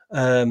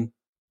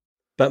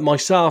 But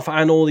myself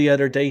and all the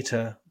other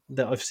data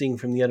that I've seen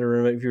from the other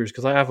remote viewers,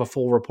 because I have a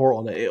full report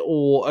on it, it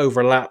all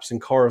overlaps and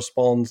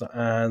corresponds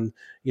and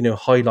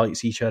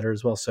highlights each other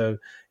as well. So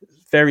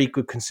very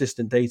good,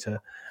 consistent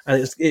data,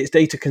 and it's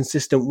data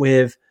consistent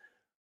with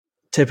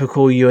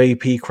typical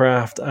UAP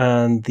craft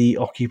and the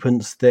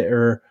occupants that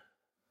are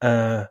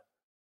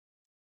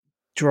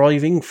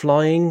driving,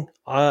 flying.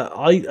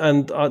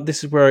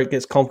 This is where it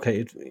gets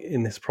complicated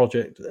in this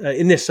project,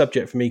 in this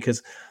subject for me,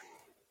 because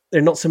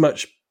they're not so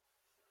much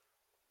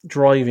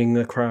driving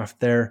the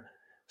craft; they're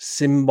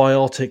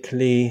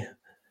symbiotically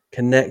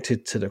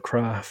connected to the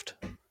craft.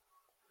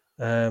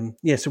 So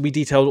we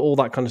detailed all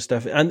that kind of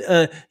stuff,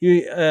 and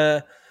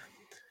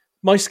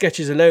my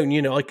sketches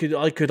alone, I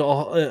could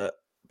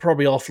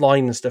probably offline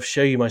and stuff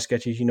show you my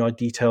sketches. I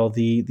detail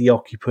the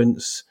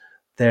occupants,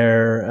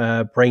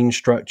 their brain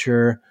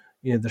structure,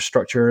 the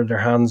structure of their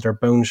hands, their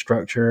bone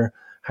structure,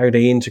 how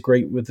they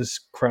integrate with this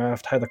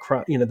craft, how the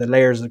craft, the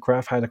layers of the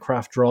craft, how the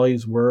craft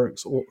drives,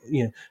 works, or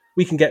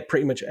we can get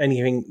pretty much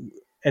anything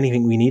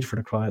we need for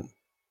the client.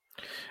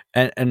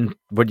 And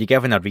were you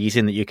given a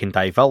reason that you can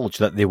divulge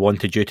that they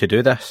wanted you to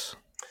do this?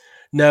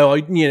 No,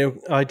 I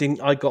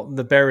didn't. I got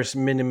the barest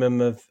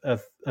minimum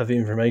of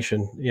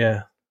information.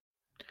 Yeah.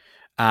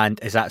 And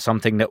is that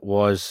something that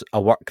was a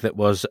work that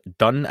was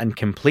done and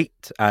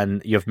complete,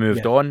 and you've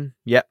moved on?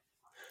 Yep.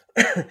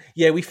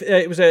 Yeah,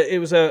 it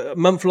was a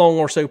month long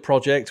or so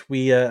project.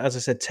 We, as I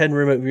said, 10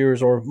 remote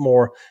viewers or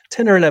more,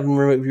 10 or 11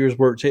 remote viewers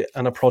worked it,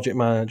 and a project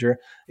manager.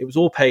 It was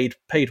all paid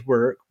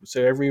work,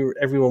 so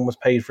everyone was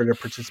paid for their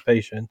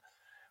participation.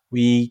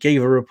 We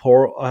gave a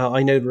report.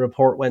 I know the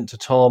report went to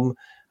Tom,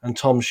 and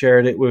Tom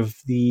shared it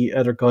with the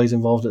other guys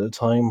involved at the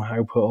time,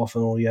 How Put Off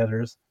and all the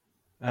others.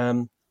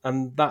 And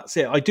that's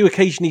it. I do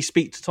occasionally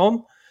speak to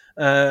Tom.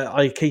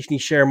 I occasionally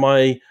share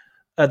my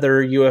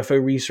other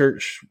UFO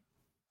research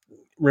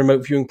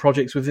remote viewing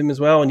projects with him as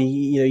well, and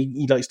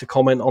he likes to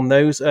comment on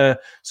those.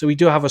 So we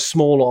do have a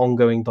small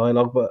ongoing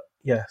dialogue, but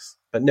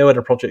no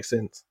other projects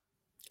since.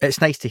 It's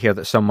nice to hear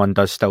that someone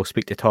does still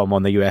speak to Tom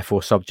on the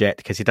UFO subject,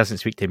 because he doesn't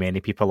speak to many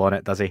people on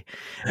it, does he?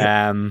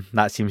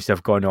 That seems to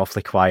have gone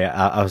awfully quiet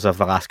as of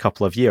the last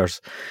couple of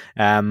years.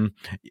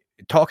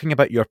 Talking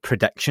about your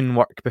prediction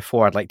work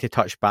before, I'd like to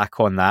touch back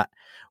on that.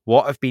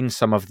 What have been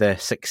some of the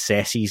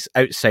successes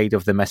outside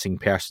of the missing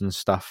persons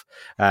stuff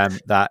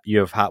that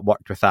you've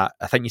worked with that?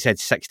 I think you said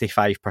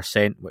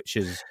 65%, which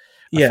is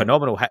a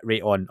phenomenal hit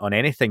rate on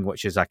anything,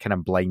 which is a kind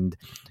of blind.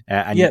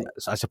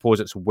 I suppose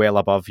it's well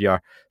above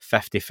your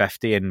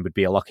 50-50 and would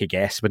be a lucky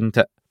guess, wouldn't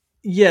it?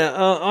 Yeah,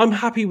 I'm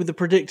happy with the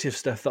predictive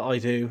stuff that I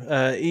do.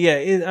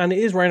 And it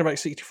is around about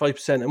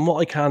 65%. And what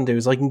I can do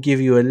is I can give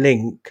you a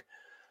link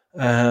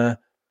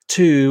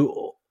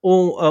to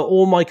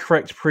all my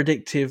correct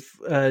predictive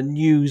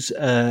news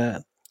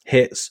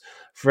hits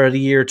for the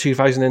year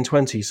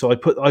 2020. So I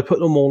put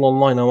them all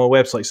online on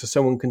my website so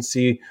someone can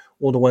see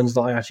all the ones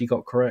that I actually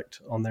got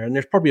correct on there. And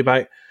there's probably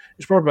about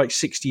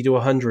 60 to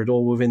 100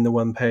 all within the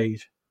one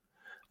page.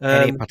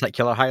 Any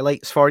particular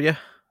highlights for you?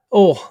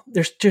 Oh,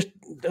 there's just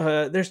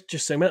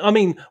so many. I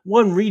mean,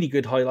 one really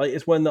good highlight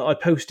is one that I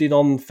posted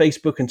on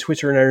Facebook and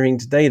Twitter and everything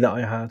today that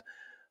I had.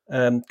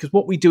 Because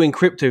what we do in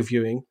crypto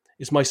viewing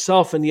is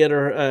myself and the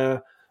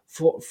other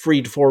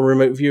freed for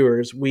remote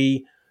viewers.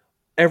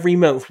 Every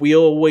month we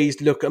always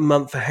look a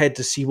month ahead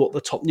to see what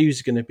the top news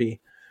is going to be.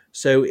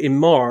 So in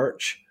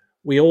March,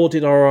 we all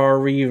did our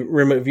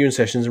remote viewing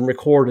sessions and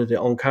recorded it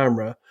on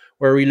camera,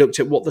 where we looked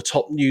at what the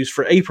top news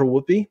for April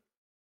would be.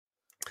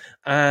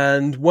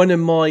 And one of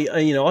my,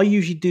 I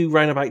usually do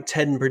around about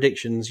 10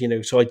 predictions,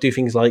 so I do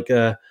things like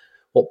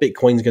what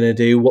Bitcoin's going to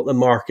do, what the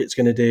market's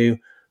going to do,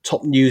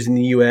 top news in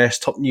the US,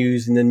 top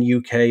news in the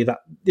UK,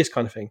 this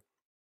kind of thing.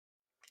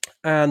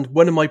 And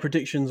one of my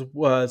predictions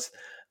was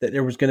that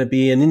there was going to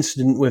be an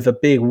incident with a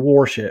big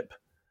warship,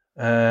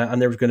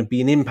 and there was going to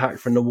be an impact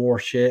from the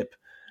warship,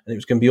 and it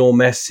was going to be all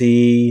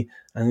messy,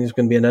 and there was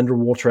going to be an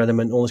underwater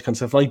element, all this kind of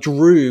stuff. And I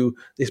drew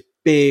this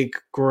big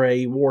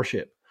grey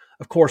warship.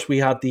 Of course, we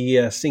had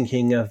the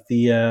sinking of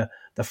the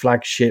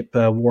flagship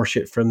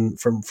warship from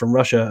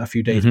Russia a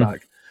few days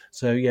back.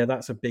 So yeah,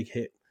 that's a big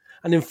hit.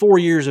 And in 4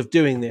 years of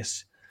doing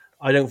this,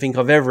 I don't think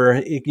I've ever,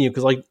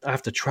 because I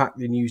have to track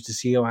the news to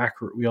see how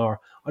accurate we are.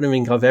 I don't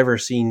think I've ever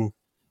seen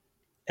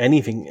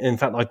anything. In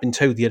fact, I've been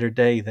told the other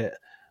day that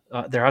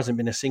there hasn't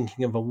been a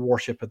sinking of a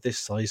warship of this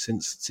size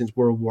since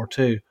World War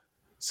II.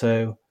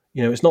 So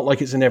it's not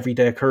like it's an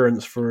everyday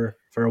occurrence for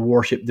a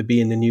warship to be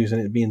in the news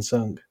and it being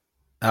sunk.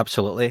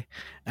 Absolutely.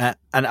 And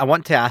I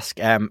want to ask,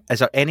 is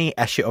there any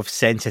issue of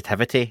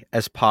sensitivity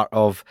as part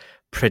of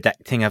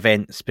predicting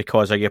events?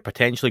 Because are you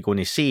potentially going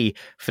to see,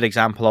 for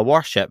example, a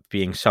warship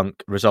being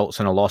sunk results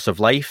in a loss of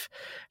life?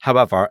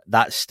 However,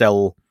 that's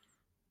still,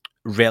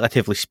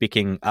 relatively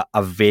speaking,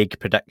 a vague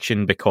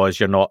prediction because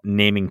you're not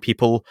naming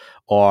people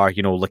or,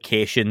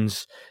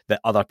 locations that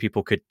other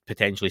people could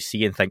potentially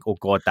see and think, oh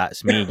God,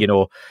 that's me.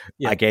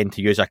 Again,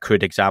 to use a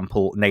crude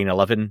example,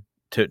 9/11.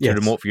 To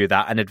remote view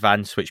that in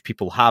advance, which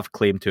people have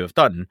claimed to have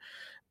done,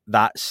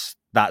 that's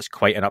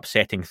quite an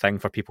upsetting thing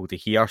for people to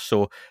hear.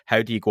 So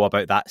how do you go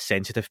about that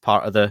sensitive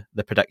part of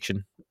the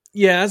prediction?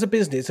 Yeah, as a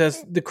business,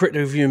 as the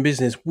crypto viewing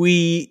business,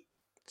 we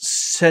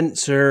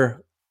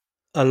censor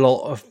a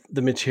lot of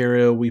the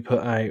material we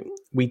put out.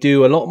 We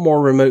do a lot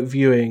more remote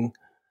viewing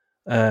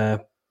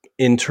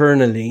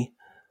internally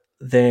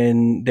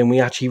than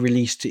we actually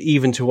release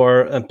even to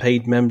our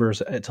paid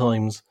members at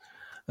times.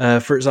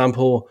 For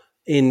example,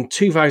 in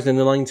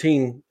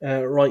 2019,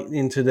 right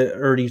into the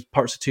early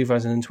parts of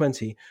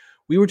 2020,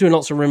 we were doing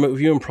lots of remote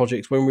viewing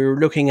projects when we were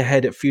looking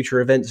ahead at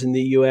future events in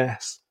the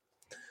US.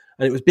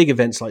 And it was big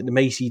events like the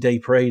Macy Day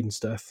Parade and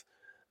stuff.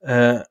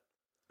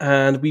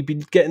 And we'd be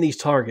getting these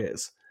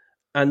targets.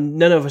 And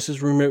none of us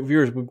as remote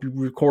viewers would be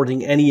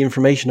recording any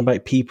information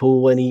about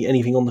people,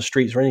 anything on the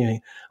streets or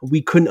anything.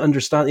 We couldn't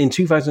understand. In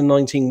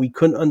 2019, we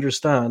couldn't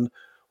understand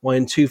why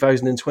in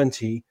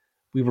 2020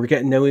 we were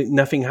getting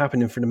nothing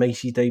happening for the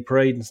Macy Day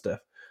Parade and stuff.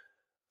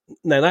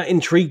 Now that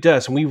intrigued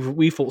us, and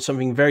we thought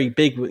something very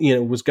big,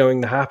 was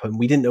going to happen.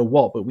 We didn't know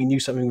what, but we knew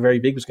something very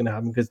big was going to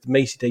happen because the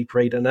Macy Day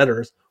Parade and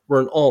others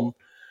weren't on.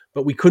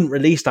 But we couldn't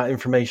release that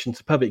information to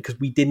the public because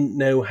we didn't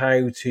know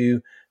how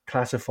to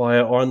classify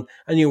it on.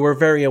 And we're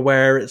very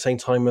aware at the same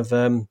time of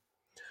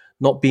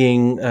not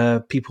being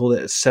people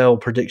that sell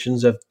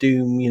predictions of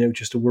doom,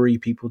 just to worry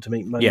people to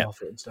make money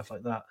off it and stuff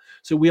like that.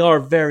 So we are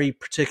very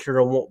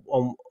particular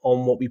on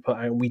what we put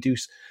out, and we do,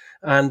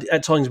 and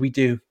at times we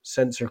do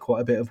censor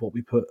quite a bit of what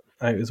we put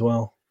out as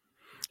well.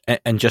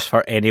 And just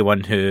for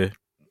anyone who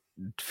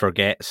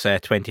forgets,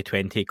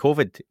 2020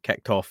 COVID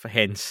kicked off,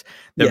 hence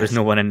there was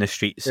no one in the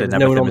streets and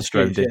everything was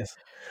grounded. Yes.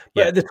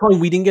 But at the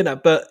time we didn't get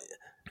that, but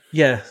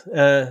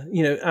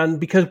and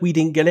because we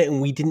didn't get it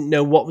and we didn't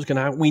know what was going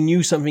to happen, we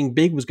knew something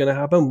big was going to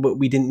happen, but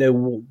we didn't know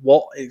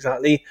what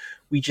exactly.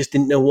 We just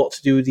didn't know what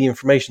to do with the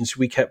information, so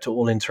we kept it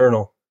all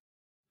internal.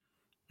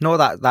 No,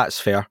 that's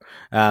fair.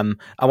 I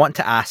want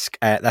to ask,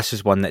 this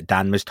is one that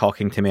Dan was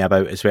talking to me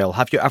about as well.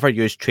 Have you ever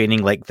used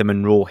training like the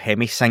Monroe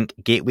HemiSync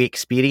Gateway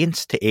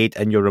experience to aid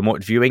in your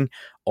remote viewing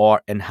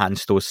or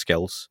enhance those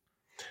skills?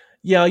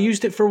 Yeah, I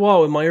used it for a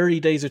while in my early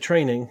days of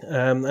training,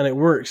 and it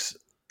works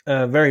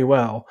very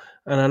well.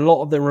 And a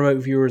lot of the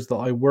remote viewers that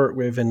I work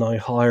with and I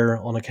hire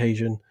on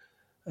occasion,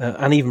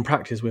 and even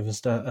practice with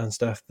and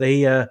stuff,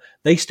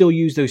 they still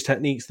use those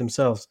techniques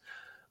themselves.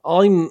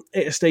 I'm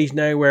at a stage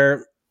now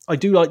where I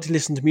do like to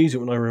listen to music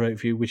when I remote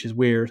view, which is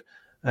weird,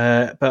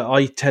 but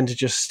I tend to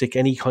just stick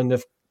any kind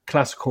of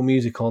classical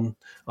music on.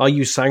 I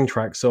use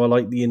soundtracks, so I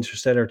like the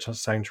Interstellar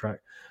soundtrack.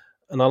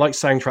 And I like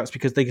soundtracks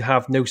because they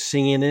have no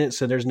singing in it,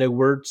 so there's no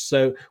words,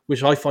 so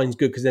which I find is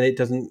good because then it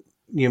doesn't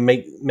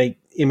make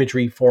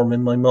imagery form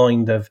in my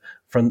mind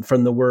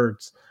from the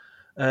words.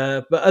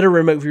 But other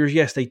remote viewers,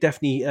 yes, they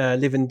definitely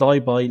live and die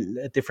by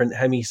different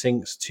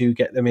HemiSyncs to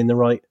get them in the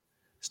right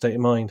state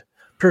of mind.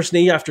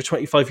 personally, after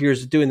 25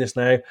 years of doing this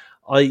now,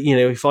 I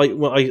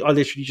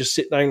literally just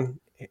sit down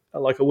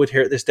like I would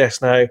here at this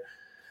desk now,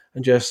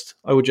 and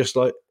I would just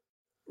like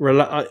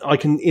relax. I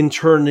can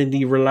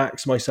internally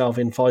relax myself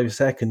in 5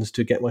 seconds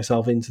to get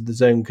myself into the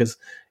zone, because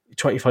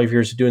 25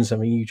 years of doing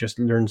something, you just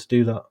learn to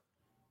do that.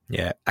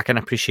 Yeah, I can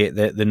appreciate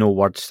the no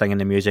words thing in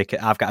the music.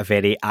 I've got a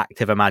very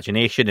active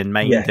imagination in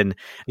mind, and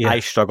I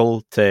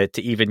struggle to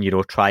even,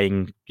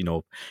 trying,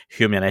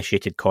 human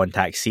initiated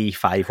contact,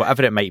 C5,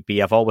 whatever it might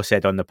be. I've always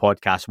said on the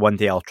podcast, one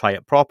day I'll try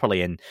it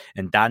properly, and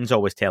Dan's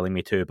always telling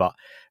me to, but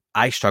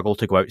I struggle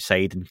to go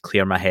outside and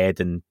clear my head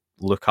and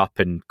look up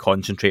and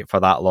concentrate for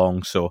that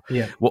long. So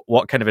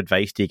what kind of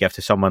advice do you give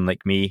to someone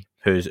like me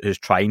who's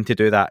trying to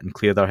do that and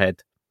clear their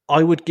head?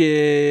 I would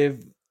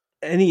give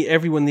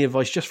everyone the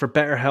advice, just for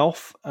better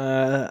health,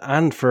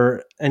 and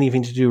for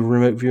anything to do with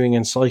remote viewing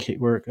and psychic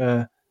work,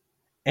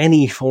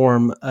 any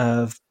form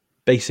of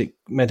basic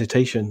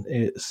meditation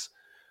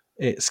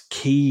it's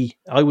key.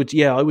 I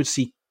would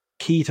see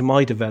key to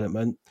my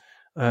development.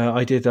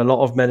 I did a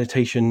lot of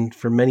meditation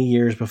for many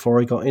years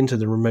before I got into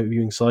the remote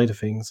viewing side of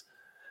things,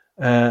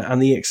 and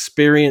the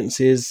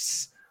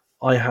experiences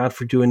I had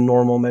for doing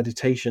normal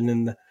meditation,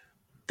 and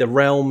the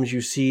realms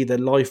you see, the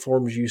life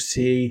forms you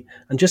see,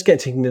 and just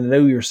getting to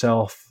know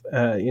yourself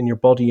in your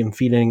body and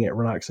feeling it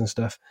relax and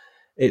stuff.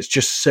 It's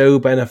just so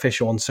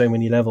beneficial on so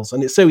many levels,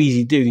 and it's so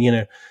easy to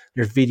do.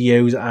 There's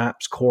videos,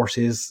 apps,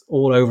 courses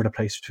all over the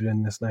place for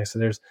doing this now. So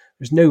there's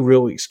no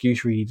real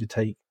excuse really to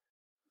take,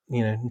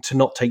 to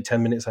not take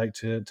 10 minutes out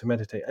to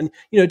meditate. And,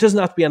 it doesn't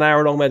have to be an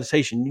hour long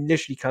meditation. You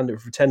literally can do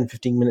it for 10,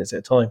 15 minutes at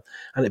a time,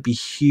 and it'd be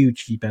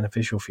hugely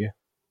beneficial for you.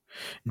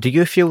 Do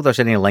you feel there's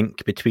any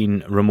link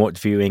between remote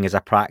viewing as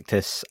a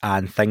practice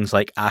and things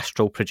like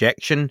astral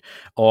projection,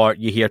 or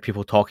you hear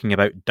people talking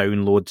about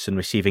downloads and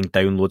receiving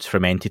downloads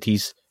from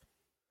entities?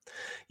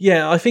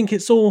 Yeah, I think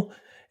it's all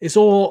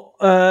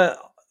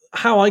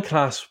how I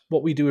class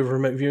what we do with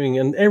remote viewing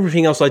and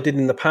everything else I did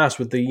in the past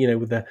with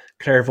the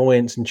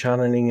clairvoyance and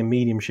channeling and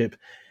mediumship.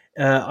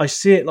 I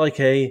see it like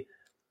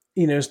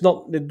it's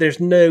not, there's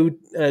no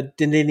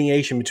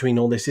delineation between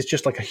all this. It's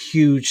just like a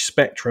huge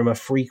spectrum of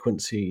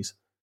frequencies,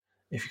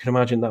 if you can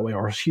imagine it that way,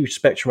 or a huge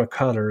spectrum of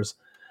colors.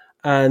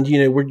 And,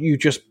 where you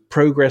just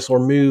progress or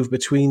move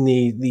between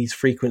these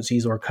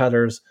frequencies or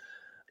colors.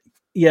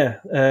 Yeah,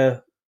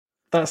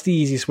 that's the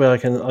easiest way I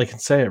can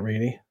say it,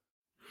 really.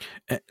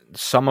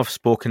 Some have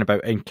spoken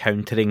about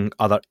encountering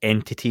other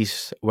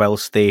entities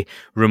whilst they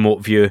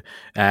remote view,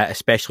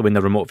 especially when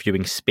they're remote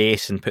viewing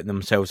space and putting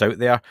themselves out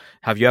there.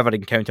 Have you ever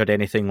encountered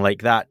anything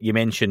like that? You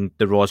mentioned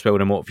the Roswell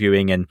remote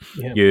viewing, and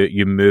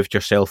you moved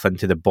yourself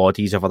into the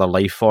bodies of other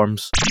life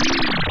forms.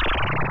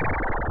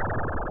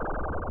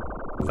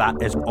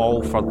 That is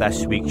all for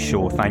this week's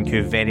show. Thank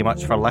you very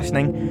much for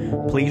listening.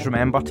 Please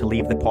remember to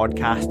leave the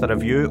podcast a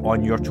review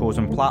on your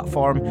chosen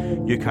platform.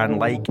 You can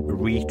like,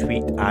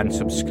 retweet and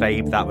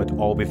subscribe. That would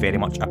all be very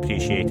much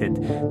appreciated.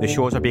 The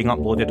shows are being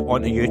uploaded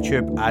onto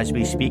YouTube as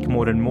we speak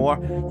more and more.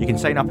 You can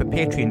sign up at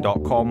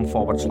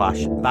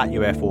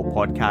patreon.com/thatUFO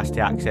podcast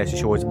to access the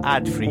shows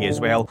ad-free as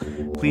well.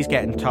 Please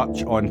get in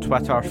touch on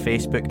Twitter,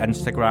 Facebook,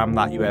 Instagram,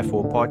 That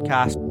UFO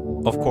Podcast.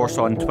 Of course,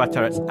 on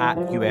Twitter, it's at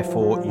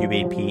UFO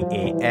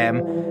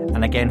UAPAM.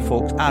 And again,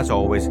 folks, as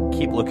always,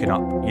 keep looking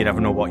up. You never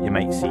know what you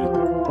might see.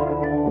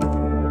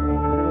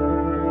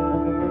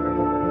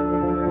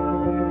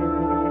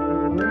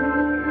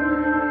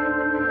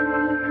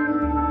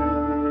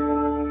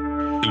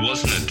 It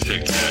wasn't a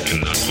tic-tac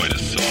and not quite a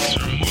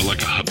saucer, more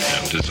like a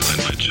hubcap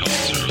designed by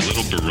Chaucer, a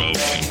little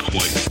Baroque and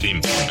quite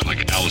steampunk,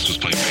 like Alice was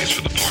playing bass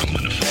for the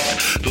Parliament of Folk.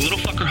 The little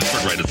fucker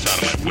hovered right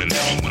outside of my window,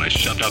 and when I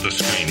shoved out the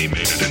screen, he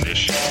made it an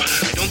issue.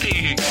 I don't think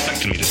he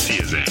expected me to see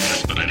his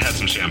ass, but I'd had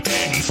some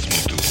champagne and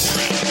smoked a little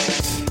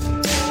grass.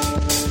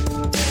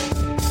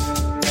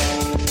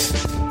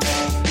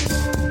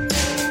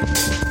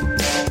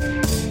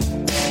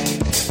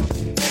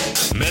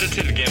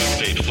 Meditative game of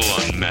state full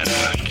on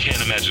meta. You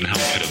can't imagine how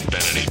it could have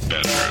been any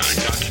better. I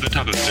got to the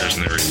top of the stairs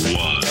and there he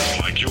was.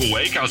 Like, you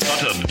awake? I was about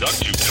to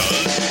abduct you,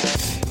 cuz.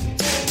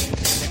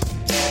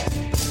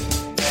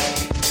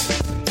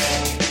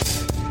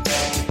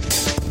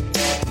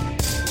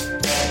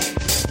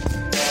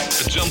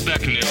 I jumped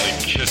back and nearly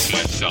kissed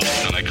myself,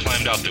 and I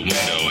climbed out the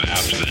window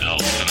after the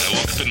elf, and I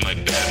woke up in my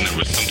bed and there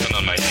was something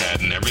on my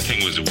head and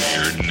everything was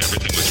weird and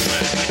everything was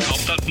red. And I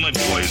called out to my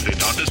boys. They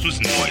thought this was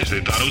noise. They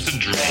thought it was a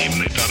dream.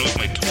 They thought it was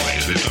my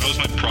toys. They thought it was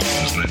my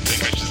problems, and they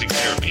think I should seek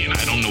therapy, and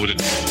I don't know what to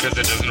do because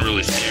it doesn't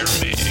really scare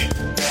me.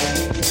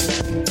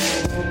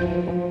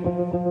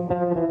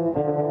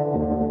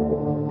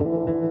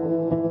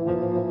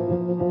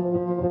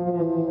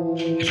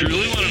 If you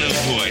really want to know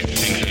who I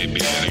think I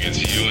be, I think it's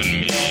you and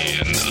me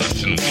and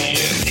us and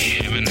we and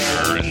him and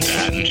her and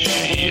that and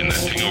she and that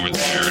thing over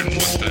there and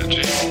what's that,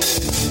 Jake?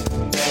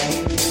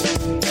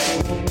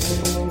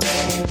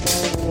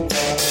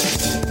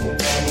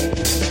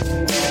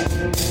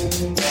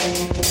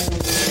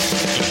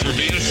 But if we're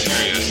being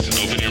serious,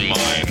 open your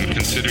mind,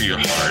 consider your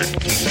heart,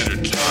 consider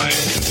time,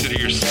 consider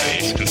your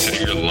space,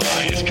 consider your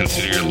lies,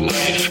 consider your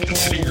life,